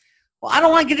course. Well, I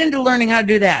don't want to get into learning how to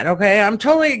do that, okay? I'm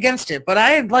totally against it. But I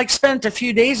had spent a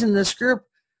few days in this group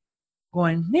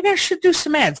going, maybe I should do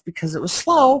some ads because it was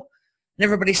slow. And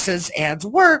everybody says ads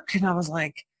work. And I was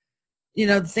like,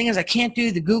 the thing is I can't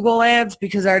do the Google ads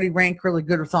because I already rank really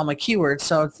good with all my keywords.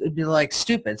 So it'd be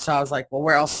stupid. So I was like, well,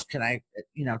 where else can I,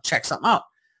 check something out?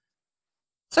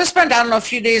 So I spent, a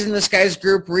few days in this guy's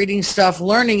group reading stuff,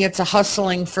 learning it's a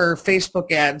hustling for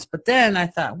Facebook ads. But then I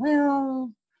thought,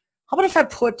 well, how about if I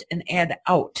put an ad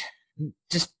out?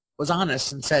 Just was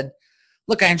honest and said,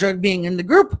 look, I enjoyed being in the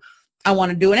group. I want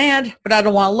to do an ad, but I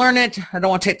don't want to learn it. I don't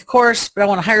want to take the course, but I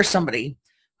want to hire somebody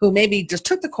who maybe just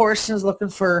took the course and is looking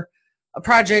for a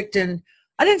project. And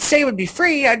I didn't say it would be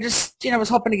free. I just, was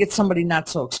hoping to get somebody not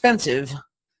so expensive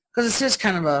because this is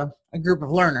kind of a group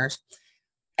of learners.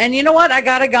 And you know what? I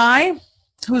got a guy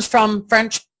who's from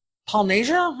French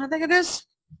Polynesia, I think it is.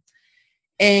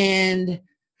 And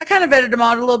I kind of vetted him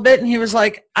out a little bit, and he was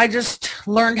like, I just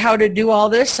learned how to do all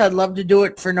this. I'd love to do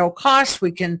it for no cost.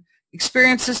 We can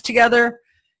experience this together.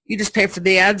 You just pay for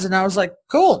the ads. And I was like,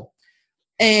 cool.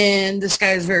 And this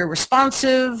guy is very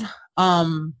responsive.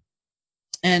 And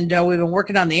we've been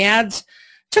working on the ads.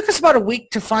 Took us about a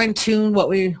week to fine-tune what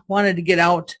we wanted to get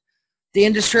out. The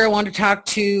industry I wanted to talk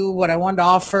to, what I wanted to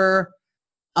offer.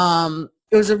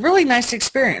 It was a really nice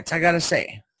experience, I got to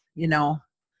say,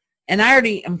 And I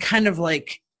already am kind of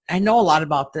I know a lot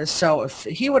about this. So if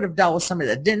he would have dealt with somebody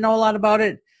that didn't know a lot about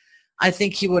it, I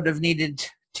think he would have needed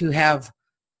to have,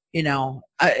 it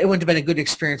wouldn't have been a good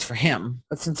experience for him.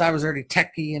 But since I was already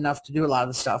techie enough to do a lot of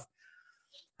the stuff.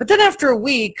 But then after a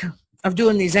week of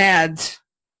doing these ads,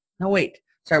 we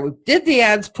did the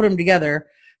ads, put them together.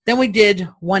 Then we did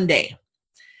one day.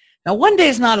 Now, one day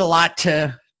is not a lot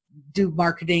to do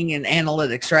marketing and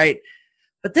analytics, right?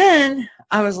 But then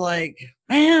I was like,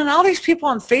 man, all these people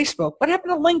on Facebook, what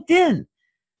happened to LinkedIn?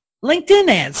 LinkedIn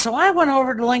ads. So I went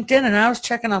over to LinkedIn and I was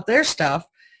checking out their stuff.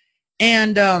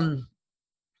 And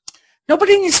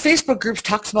nobody in these Facebook groups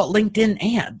talks about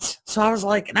LinkedIn ads. So I was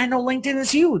like, and I know LinkedIn is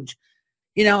huge,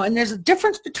 and there's a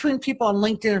difference between people on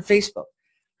LinkedIn and Facebook.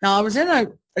 Now, I was in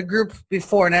a group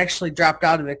before and actually dropped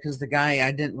out of it because the guy,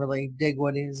 I didn't really dig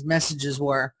what his messages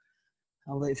were.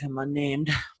 I'll leave him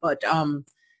unnamed. But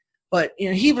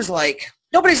he was like,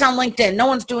 nobody's on LinkedIn. No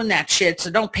one's doing that shit, so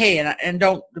don't pay and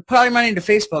don't put all your money into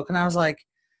Facebook. And I was like,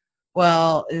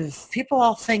 well, if people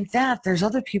all think that, there's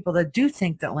other people that do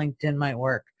think that LinkedIn might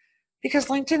work because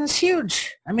LinkedIn is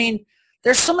huge. I mean,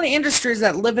 there's so many industries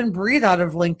that live and breathe out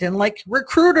of LinkedIn, like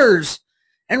recruiters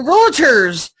and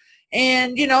realtors.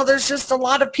 And, there's just a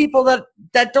lot of people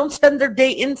that don't spend their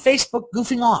day in Facebook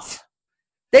goofing off.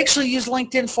 They actually use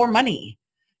LinkedIn for money.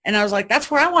 And I was like,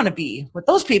 that's where I want to be, with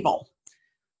those people.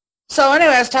 So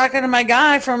anyway, I was talking to my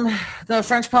guy from the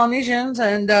French Polynesians,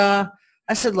 and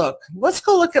I said, look, let's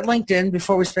go look at LinkedIn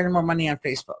before we spend more money on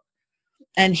Facebook.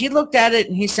 And he looked at it,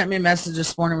 and he sent me a message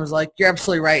this morning, was like, you're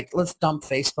absolutely right. Let's dump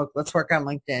Facebook. Let's work on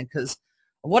LinkedIn because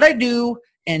what I do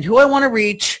and who I want to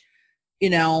reach,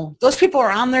 those people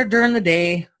are on there during the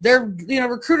day. They're,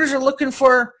 recruiters are looking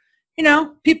for,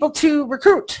 people to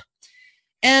recruit.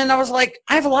 And I was like,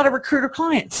 I have a lot of recruiter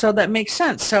clients, so that makes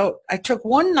sense. So I took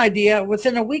one idea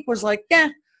within a week, was like, yeah,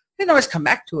 you can always come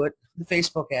back to it, the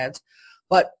Facebook ads.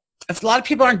 But if a lot of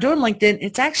people aren't doing LinkedIn,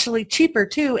 it's actually cheaper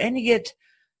too, and you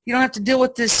don't have to deal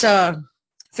with this.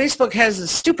 Facebook has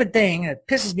this stupid thing that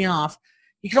pisses me off.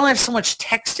 You can only have so much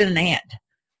text in an ad.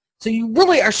 So you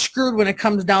really are screwed when it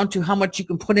comes down to how much you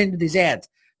can put into these ads.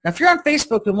 Now, if you're on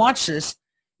Facebook and watch this,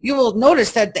 you will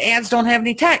notice that the ads don't have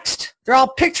any text. They're all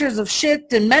pictures of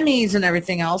shit and memes and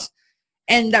everything else.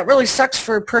 And that really sucks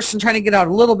for a person trying to get out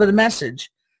a little bit of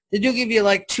message. They do give you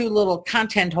like 2 little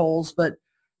content holes, but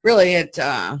really it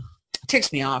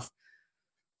ticks me off.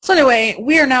 So anyway,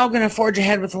 we are now going to forge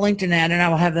ahead with the LinkedIn ad, and I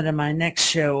will have that in my next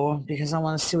show because I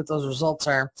want to see what those results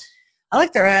are. I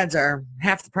like their ads are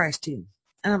half the price too.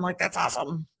 And I'm like, that's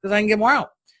awesome because I can get more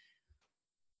out.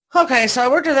 Okay, so I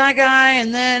worked with that guy,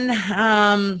 and then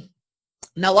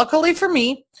now luckily for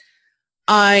me,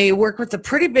 I work with a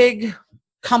pretty big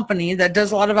company that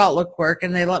does a lot of Outlook work,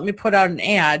 and they let me put out an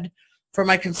ad for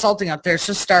my consulting out there. It's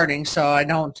just starting, so I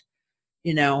don't,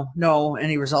 know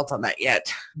any result on that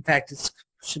yet. In fact, it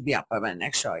should be up by my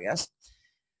next show, I guess.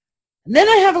 And then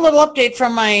I have a little update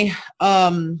from my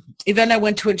event I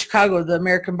went to in Chicago, the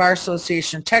American Bar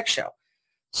Association Tech Show.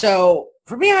 So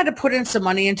for me, I had to put in some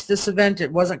money into this event.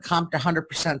 It wasn't comped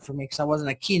 100% for me because I wasn't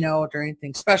a keynote or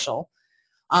anything special.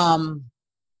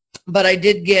 But I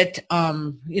did get,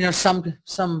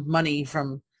 some money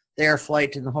from the air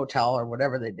flight and the hotel or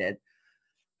whatever they did.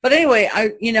 But anyway,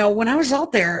 when I was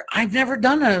out there, I've never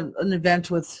done an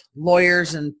event with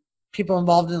lawyers and people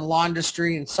involved in the law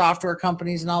industry and software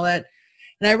companies and all that.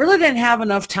 And I really didn't have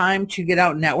enough time to get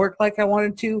out and network like I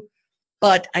wanted to.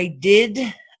 But I did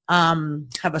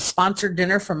have a sponsored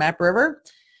dinner from AppRiver.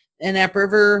 And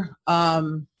AppRiver,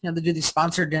 they do these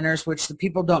sponsored dinners, which the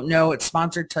people don't know. It's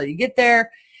sponsored till you get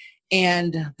there.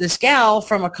 And this gal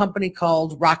from a company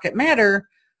called Rocket Matter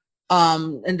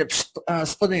ended up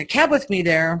splitting a cab with me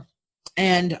there.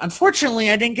 And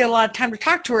unfortunately, I didn't get a lot of time to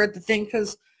talk to her at the thing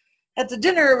because at the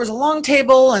dinner, it was a long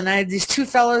table, and I had these 2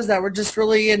 fellows that were just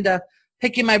really into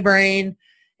picking my brain.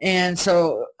 And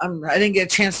so I didn't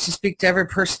get a chance to speak to every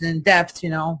person in depth,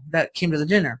 that came to the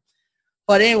dinner.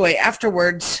 But anyway,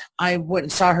 afterwards, I went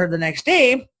and saw her the next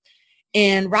day.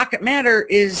 And Rocket Matter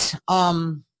is, I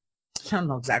don't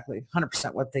know exactly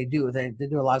 100% what they do. They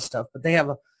do a lot of stuff, but they have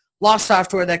a law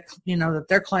software that, that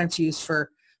their clients use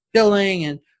for billing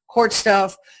and court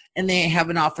stuff. And they have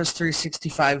an Office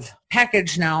 365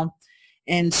 package now.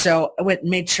 And so I went and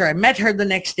made sure I met her the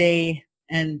next day.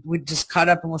 And we just caught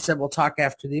up and we said, we'll talk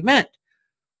after the event.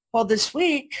 Well, this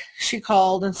week she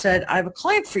called and said, I have a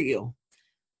client for you.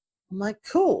 I'm like,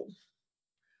 cool.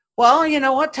 Well, you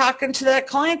know what? Talking to that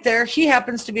client there, he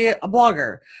happens to be a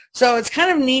blogger. So it's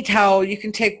kind of neat how you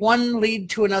can take one lead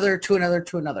to another, to another,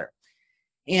 to another.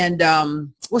 And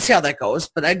we'll see how that goes.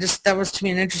 But that was to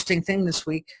me an interesting thing this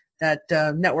week, that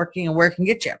networking and where it can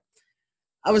get you.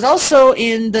 I was also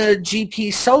in the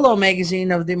GP Solo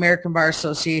magazine of the American Bar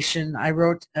Association. I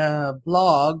wrote a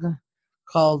blog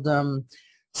called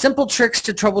Simple Tricks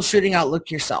to Troubleshooting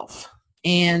Outlook Yourself.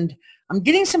 And I'm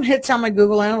getting some hits on my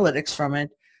Google Analytics from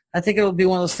it. I think it'll be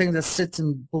one of those things that sits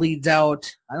and bleeds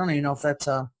out. I don't even know if that's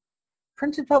a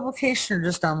printed publication or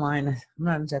just online. I'm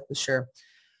not exactly sure.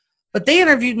 But they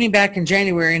interviewed me back in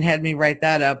January and had me write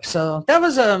that up. So that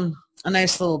was a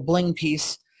nice little bling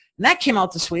piece. And that came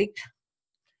out this week.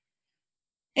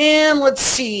 And let's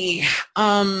see,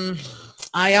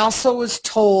 I also was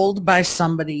told by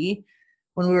somebody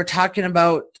when we were talking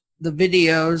about the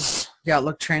videos, the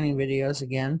Outlook training videos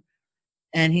again,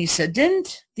 and he said,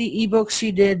 didn't the ebooks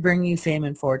you did bring you fame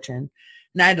and fortune?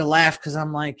 And I had to laugh because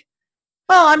I'm like,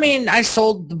 well, I mean, I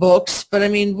sold the books, but I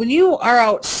mean, when you are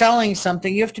out selling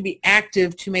something, you have to be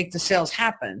active to make the sales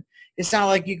happen. It's not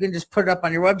like you can just put it up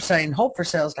on your website and hope for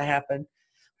sales to happen.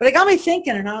 But it got me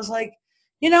thinking, and I was like,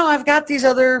 I've got these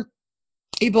other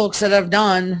ebooks that I've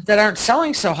done that aren't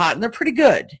selling so hot, and they're pretty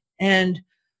good. And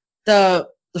the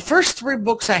first 3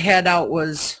 books I had out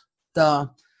was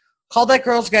the Call That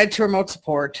Girl's Guide to Remote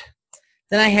Support.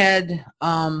 Then I had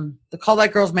the Call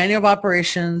That Girl's Manual of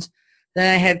Operations.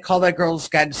 Then I had Call That Girl's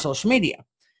Guide to Social Media.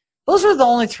 Those were the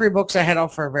only 3 books I had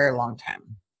out for a very long time.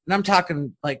 And I'm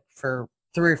talking like for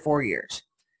 3 or 4 years.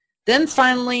 Then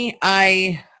finally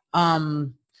I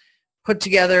put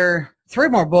together 3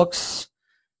 more books.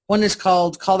 One is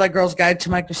called Call That Girl's Guide to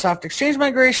Microsoft Exchange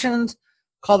Migrations,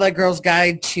 Call That Girl's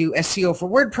Guide to SEO for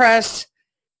WordPress,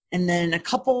 and then a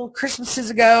couple Christmases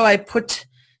ago, I put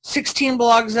 16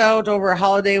 blogs out over a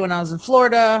holiday when I was in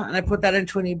Florida, and I put that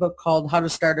into an ebook called How to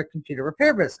Start a Computer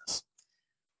Repair Business.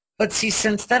 But see,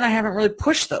 since then, I haven't really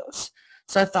pushed those.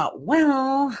 So I thought,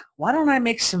 well, why don't I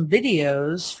make some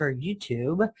videos for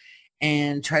YouTube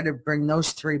and try to bring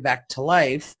those 3 back to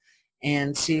life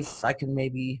and see if I can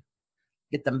maybe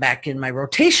get them back in my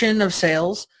rotation of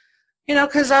sales,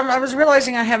 because I was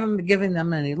realizing I haven't been giving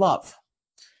them any love.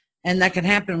 And that can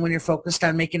happen when you're focused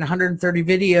on making 130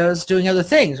 videos doing other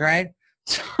things, right?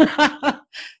 So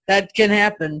that can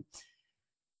happen.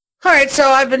 All right, so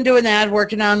I've been doing that,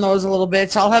 working on those a little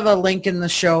bit. So I'll have a link in the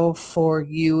show for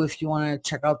you if you want to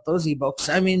check out those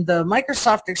ebooks. I mean, the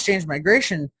Microsoft Exchange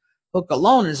Migration book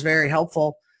alone is very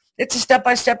helpful. It's a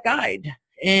step-by-step guide,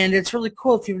 and it's really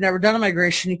cool. If you've never done a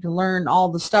migration, you can learn all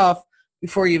the stuff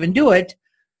before you even do it,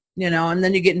 and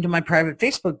then you get into my private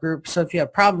Facebook group. So if you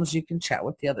have problems, you can chat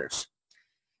with the others.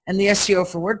 And the SEO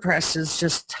for WordPress is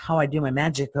just how I do my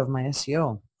magic of my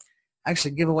SEO. I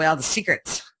actually give away all the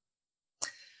secrets.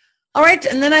 All right,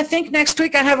 and then I think next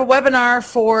week I have a webinar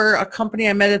for a company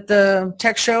I met at the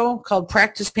tech show called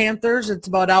Practice Panthers. It's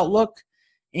about Outlook,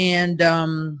 and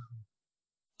I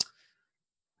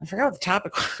forgot what the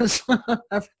topic was.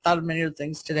 I've thought of many other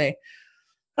things today.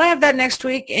 But I have that next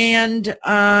week, and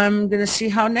I'm going to see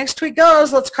how next week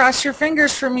goes. Let's cross your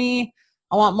fingers for me.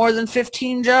 I want more than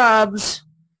 15 jobs.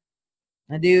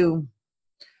 I do.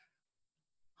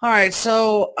 All right,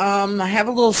 so I have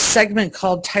a little segment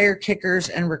called Tire Kickers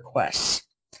and Requests.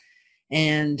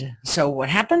 And so what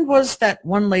happened was that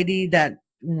one lady that,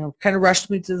 kind of rushed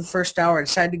me through the first hour. I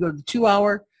decided to go to the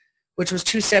 2-hour, which was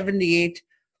 $278.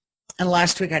 And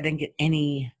last week I didn't get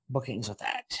any bookings with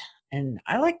that. And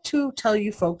I like to tell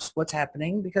you folks what's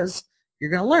happening because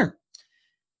you're going to learn.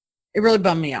 It really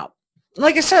bummed me out.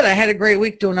 Like I said, I had a great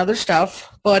week doing other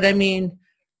stuff, but I mean,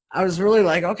 I was really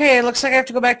like, okay, it looks like I have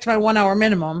to go back to my 1-hour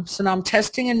minimum. So now I'm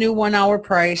testing a new 1-hour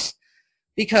price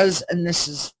because, and this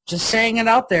is just saying it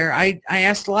out there, I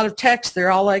asked a lot of techs.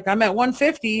 They're all like, I'm at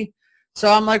 150.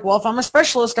 So I'm like, well, if I'm a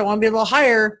specialist, I want to be a little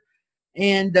higher.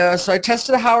 And so I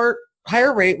tested a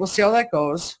higher rate. We'll see how that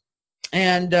goes.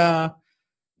 And,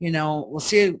 we'll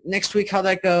see next week how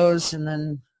that goes. And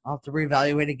then I'll have to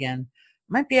reevaluate again.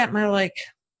 Might be at my,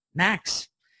 max.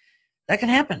 That can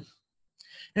happen.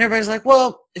 And everybody's like,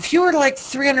 well, if you were like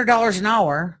 $300 an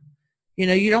hour,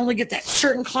 you'd only get that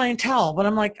certain clientele. But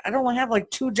I'm like, I'd only have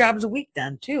 2 jobs a week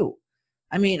then too.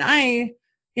 I mean, I,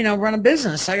 run a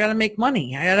business. I got to make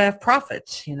money. I got to have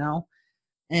profits,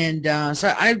 And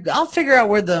so I'll figure out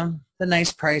where the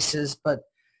nice price is. But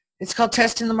it's called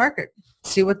testing the market.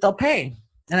 See what they'll pay.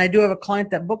 And I do have a client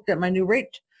that booked at my new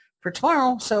rate for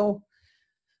tomorrow. So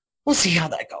we'll see how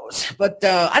that goes. But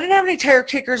I didn't have any tire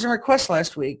kickers and requests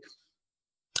last week.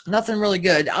 Nothing really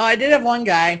good. Oh, I did have one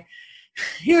guy.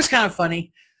 He was kind of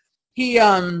funny. He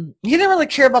didn't really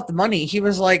care about the money. He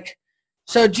was like,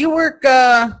 so do you work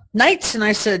nights? And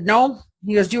I said, no.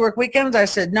 He goes, do you work weekends? I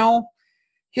said, no.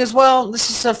 He goes, well, this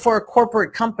is for a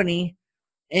corporate company,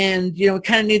 and, we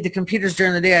kind of need the computers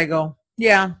during the day. I go,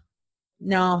 yeah,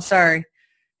 no, sorry.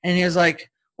 And he was like,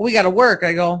 well, we got to work.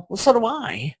 I go, well, so do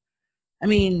I. I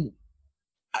mean,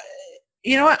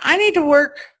 I need to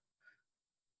work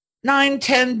 9,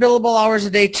 10 billable hours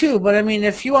a day too. But I mean,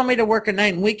 if you want me to work at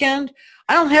night and weekend,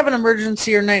 I don't have an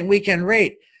emergency or night and weekend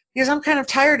rate because I'm kind of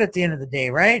tired at the end of the day,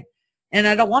 right? And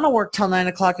I don't want to work till 9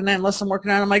 o'clock at night unless I'm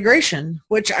working on a migration,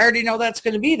 which I already know that's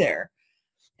going to be there.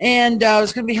 And I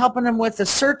was going to be helping them with a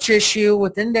search issue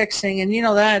with indexing. And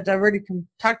that I've already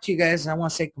talked to you guys, and I want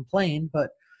to say complain,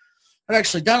 but I've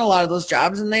actually done a lot of those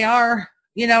jobs, and they are,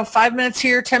 5 minutes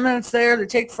here, 10 minutes there. They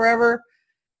take forever.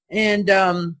 And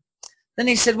then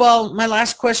he said, well, my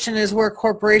last question is, we're a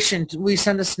corporation. Do we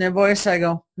send us an invoice? I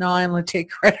go, no, I only take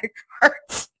credit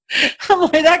cards. I'm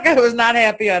like, that guy was not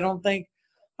happy, I don't think.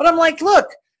 But I'm like, look,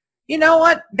 you know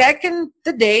what? Back in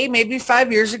the day, maybe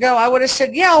 5 years ago, I would have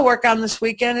said, yeah, I'll work on this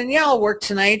weekend, and yeah, I'll work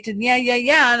tonight, and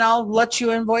yeah, and I'll let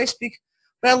you invoice.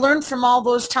 But I learned from all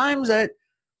those times that,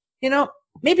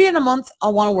 maybe in a month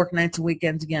I'll want to work nights and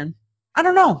weekends again. I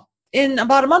don't know. In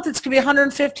about a month, it's going to be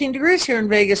 115 degrees here in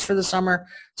Vegas for the summer.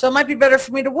 So it might be better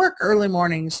for me to work early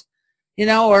mornings,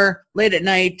 or late at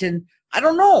night. And I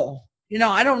don't know.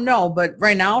 I don't know. But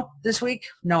right now, this week,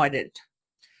 no, I didn't.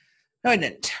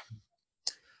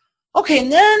 Okay,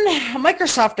 and then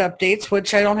Microsoft updates,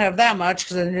 which I don't have that much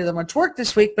because I didn't do that much work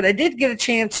this week. But I did get a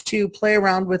chance to play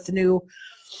around with the new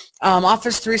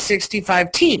Office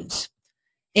 365 Teams.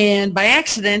 And by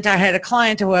accident, I had a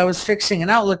client who I was fixing an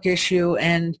Outlook issue,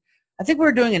 and I think we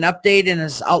were doing an update in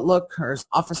his Outlook or his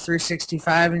Office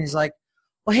 365, and he's like,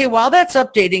 well, hey, while that's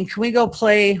updating, can we go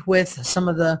play with some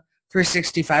of the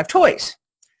 365 toys?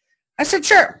 I said,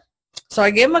 sure. So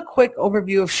I gave him a quick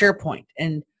overview of SharePoint,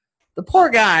 and the poor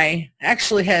guy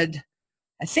actually had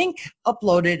I think,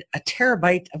 uploaded a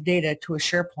terabyte of data to a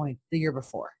SharePoint the year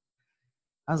before.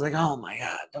 I was like, oh my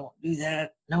God, don't do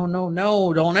that. No, no,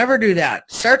 no, don't ever do that.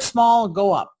 Start small and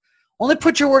go up. Only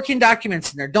put your working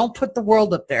documents in there. Don't put the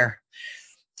world up there.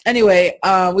 Anyway,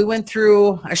 we went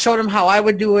through, I showed him how I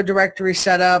would do a directory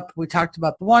setup. We talked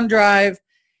about the OneDrive,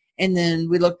 and then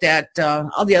we looked at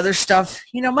all the other stuff.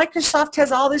 You know, Microsoft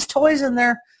has all these toys in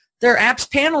their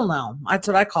apps panel now. That's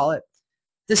what I call it.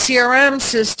 The CRM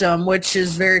system, which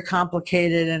is very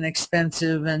complicated and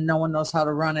expensive, and no one knows how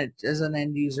to run it as an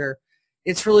end user.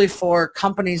 It's really for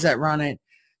companies that run it.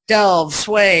 Delve,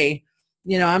 Sway,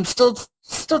 you know, I'm still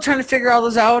trying to figure all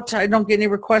those out. I don't get any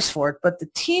requests for it, but the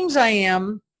teams I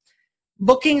am,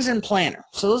 Bookings and Planner.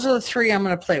 So those are the three I'm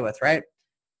going to play with, right?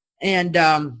 And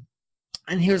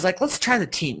he was like, let's try the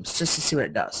Teams just to see what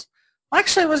it does. Well,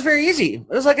 actually, it was very easy. It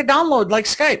was like a download, like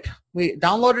Skype. We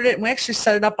downloaded it, and we actually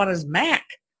set it up on his Mac,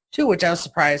 too, which I was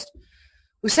surprised.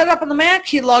 We set it up on the Mac.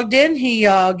 He logged in. He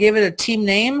gave it a team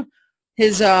name.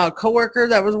 His coworker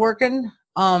that was working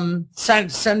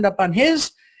signed up on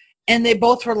his, and they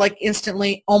both were like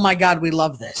instantly, oh, my God, we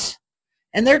love this.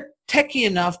 And they're techie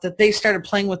enough that they started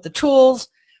playing with the tools,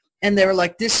 and they were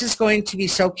like, this is going to be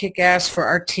so kick-ass for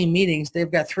our team meetings.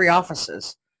 They've got 3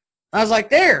 offices. I was like,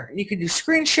 there, you can do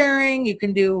screen sharing. You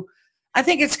can do, I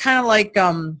think it's kind of like,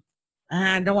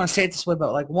 I don't want to say it this way,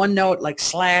 but like OneNote, like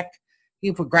Slack.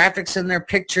 You can put graphics in there,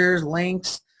 pictures,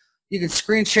 links. You can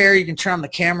screen share. You can turn on the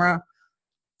camera.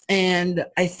 And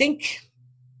I think,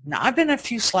 now I've been in a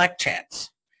few Slack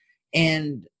chats,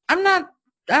 and I don't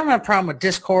have a problem with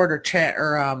Discord or chat,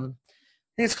 or I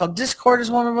think it's called Discord is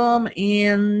one of them,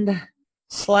 and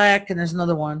Slack, and there's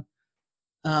another one.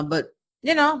 But,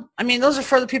 you know, I mean, those are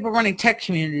for the people running tech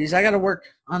communities. I got to work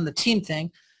on the team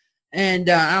thing, and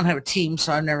I don't have a team,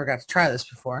 so I've never got to try this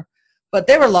before. But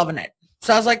they were loving it.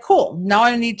 So I was like, cool, now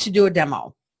I need to do a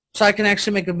demo. So I can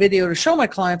actually make a video to show my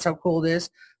clients how cool it is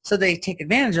so they take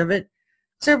advantage of it.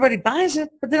 So everybody buys it,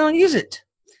 but they don't use it.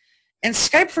 And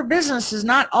Skype for Business is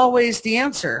not always the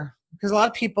answer, because a lot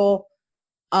of people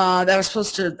that was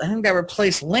supposed to, I think that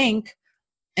replaced Link,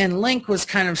 and Link was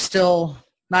kind of still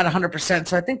not 100%.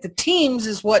 So I think the Teams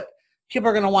is what people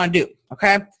are going to want to do,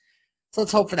 okay? So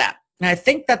let's hope for that. And I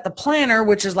think that the Planner,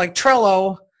 which is like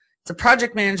Trello, it's a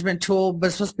project management tool, but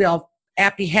it's supposed to be all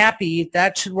happy.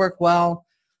 That should work well.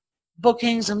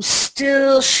 Bookings, I'm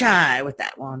still shy with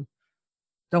that one.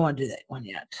 Don't want to do that one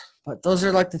yet. But those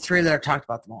are like the 3 that I talked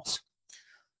about the most.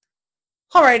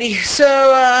 Alrighty,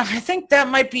 so I think that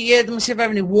might be it. Let me see if I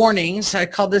have any warnings. I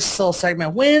call this little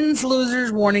segment Wins,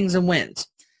 Losers, Warnings, and Wins.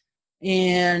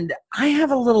 And I have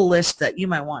a little list that you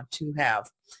might want to have.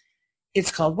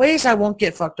 It's called Ways I Won't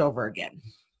Get Fucked Over Again.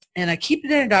 And I keep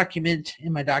it in a document,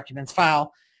 in my documents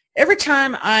file. Every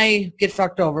time I get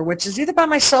fucked over, which is either by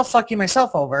myself fucking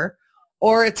myself over,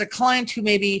 or it's a client who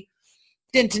maybe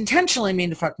didn't intentionally mean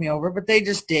to fuck me over, but they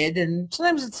just did. And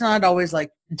sometimes it's not always like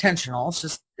intentional. It's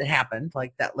just, it happened.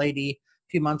 Like that lady a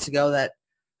few months ago that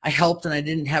I helped, and I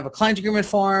didn't have a client agreement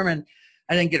form, and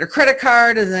I didn't get her credit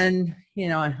card. And then, you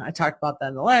know, I talked about that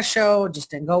in the last show. It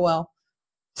just didn't go well.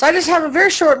 So I just have a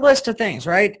very short list of things,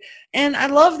 right? And I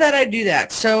love that I do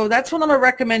that. So that's what I'm going to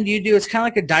recommend you do. It's kind of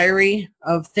like a diary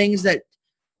of things that,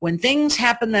 when things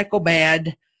happen that go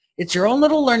bad, it's your own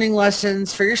little learning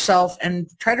lessons for yourself, and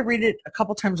try to read it a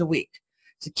couple times a week.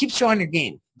 So it keeps you on your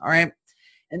game, all right?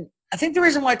 And I think the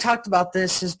reason why I talked about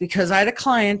this is because I had a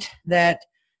client that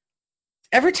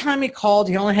every time he called,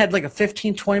 he only had like a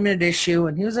 15, 20-minute issue,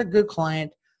 and he was a good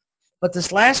client. But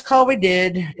this last call we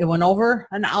did, it went over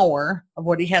an hour of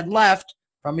what he had left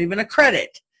from even a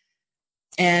credit.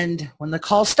 And when the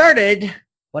call started,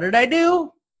 what did I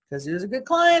do? Because he was a good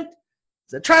client,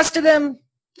 so I trusted him.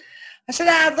 I said,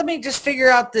 let me just figure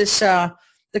out this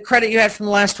the credit you had from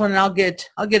the last one, and I'll get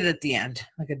it at the end,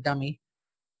 like a dummy.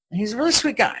 And he's a really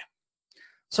sweet guy.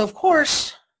 So of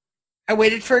course, I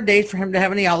waited for a date for him to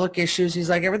have any Outlook issues. He's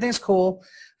like, everything's cool.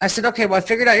 I said, okay, well, I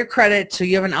figured out your credit, so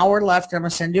you have an hour left, and I'm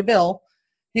going to send you a bill.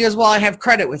 He goes, well, I have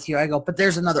credit with you. I go, but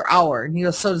there's another hour. And he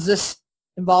goes, so does this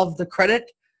involve the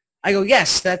credit? I go,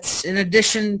 yes, that's in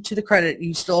addition to the credit.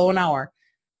 You still owe an hour.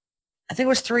 I think it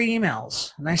was 3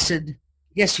 emails. And I said,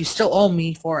 yes, you still owe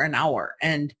me for an hour.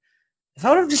 And if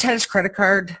I would have just had his credit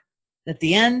card at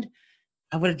the end,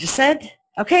 I would have just said,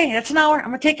 okay, that's an hour. I'm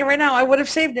going to take it right now. I would have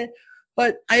saved it.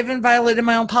 But I even violated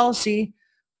my own policy.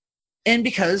 And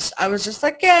because I was just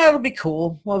like, yeah, it'll be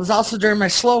cool. Well, it was also during my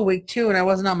slow week, too, and I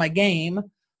wasn't on my game.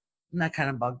 And that kind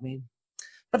of bugged me.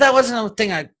 But that wasn't a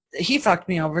thing he fucked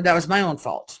me over. That was my own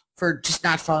fault for just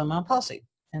not following my own policy.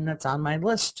 And that's on my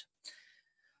list.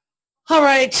 All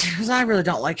right, because I really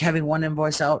don't like having one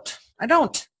invoice out. I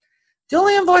don't. The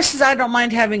only invoices I don't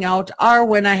mind having out are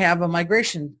when I have a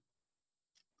migration,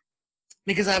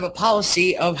 because I have a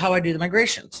policy of how I do the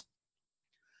migrations.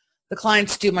 The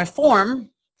clients do my form,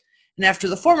 and after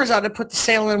the form is out, I put the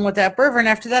sale in with that Berver, and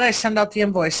after that I send out the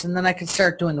invoice, and then I can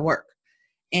start doing the work.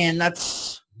 And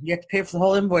that's, you have to pay for the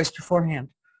whole invoice beforehand.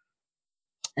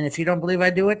 And if you don't believe I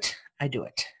do it, I do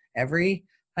it. Every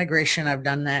migration, I've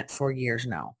done that for years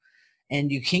now. And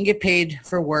you can get paid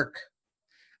for work.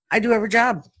 I do every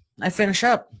job. I finish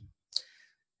up.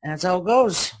 And that's how it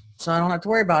goes. So I don't have to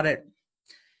worry about it.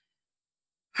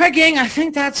 All right, gang, I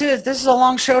think that's it. This is a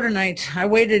long show tonight. I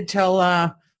waited till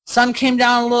sun came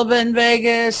down a little bit in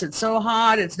Vegas. It's so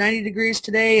hot. It's 90 degrees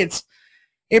today. It's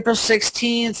April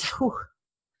 16th. Whew.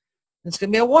 It's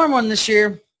going to be a warm one this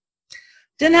year.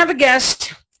 Didn't have a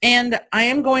guest, and I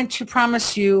am going to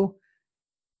promise you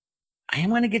I am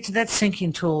going to get to that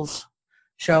Syncing Tools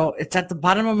show. It's at the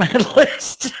bottom of my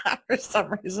list for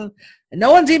some reason. And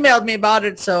no one's emailed me about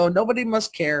it, so nobody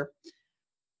must care.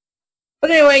 But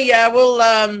anyway, yeah, we'll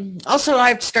also I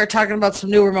have to start talking about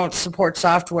some new remote support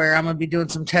software. I'm going to be doing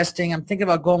some testing. I'm thinking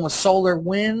about going with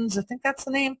SolarWinds. I think that's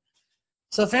the name.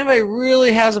 So if anybody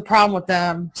really has a problem with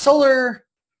them, SolarWinds,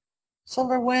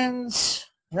 is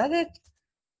that it?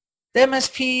 The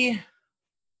MSP,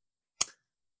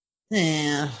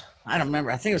 I don't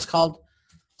remember. I think it was called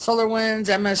SolarWinds,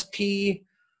 MSP.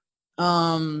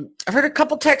 I've heard a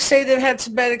couple techs say they've had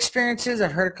some bad experiences.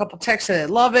 I've heard a couple techs say they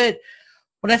love it.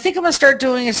 What I think I'm going to start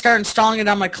doing is start installing it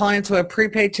on my clients who have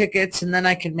prepaid tickets, and then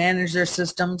I can manage their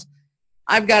systems.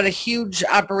 I've got a huge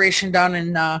operation down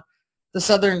in the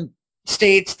southern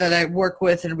states that I work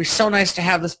with, and it would be so nice to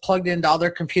have this plugged into all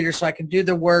their computers so I can do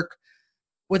their work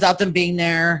without them being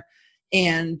there.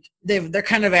 And they're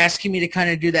kind of asking me to kind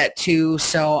of do that too.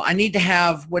 So I need to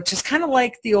have, which is kind of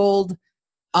like the old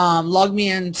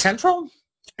LogMeIn Central.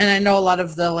 And I know a lot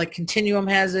of the like Continuum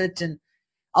has it and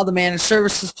all the managed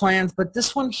services plans, but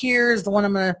this one here is the one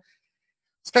I'm going to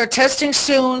start testing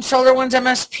soon. SolarWinds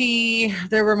MSP,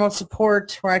 their remote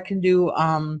support, where I can do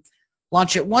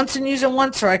launch it once and use it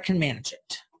once, or I can manage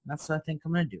it. That's what I think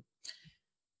I'm going to do.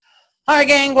 All right,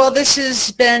 gang. Well, this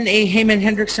has been a Heyman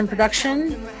Hendrickson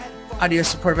production. Audio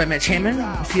support by Mitch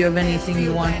Heyman. If you have anything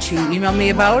you want to email me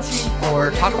about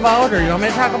or talk about, or you want me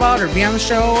to talk about, or be on the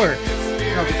show, or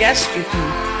the guest, you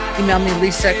can email me,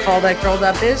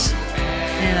 lisa@callthatgirl.biz.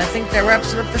 And I think that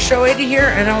wraps it up for show 80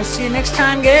 here, and I will see you next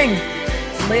time, gang.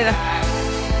 Later.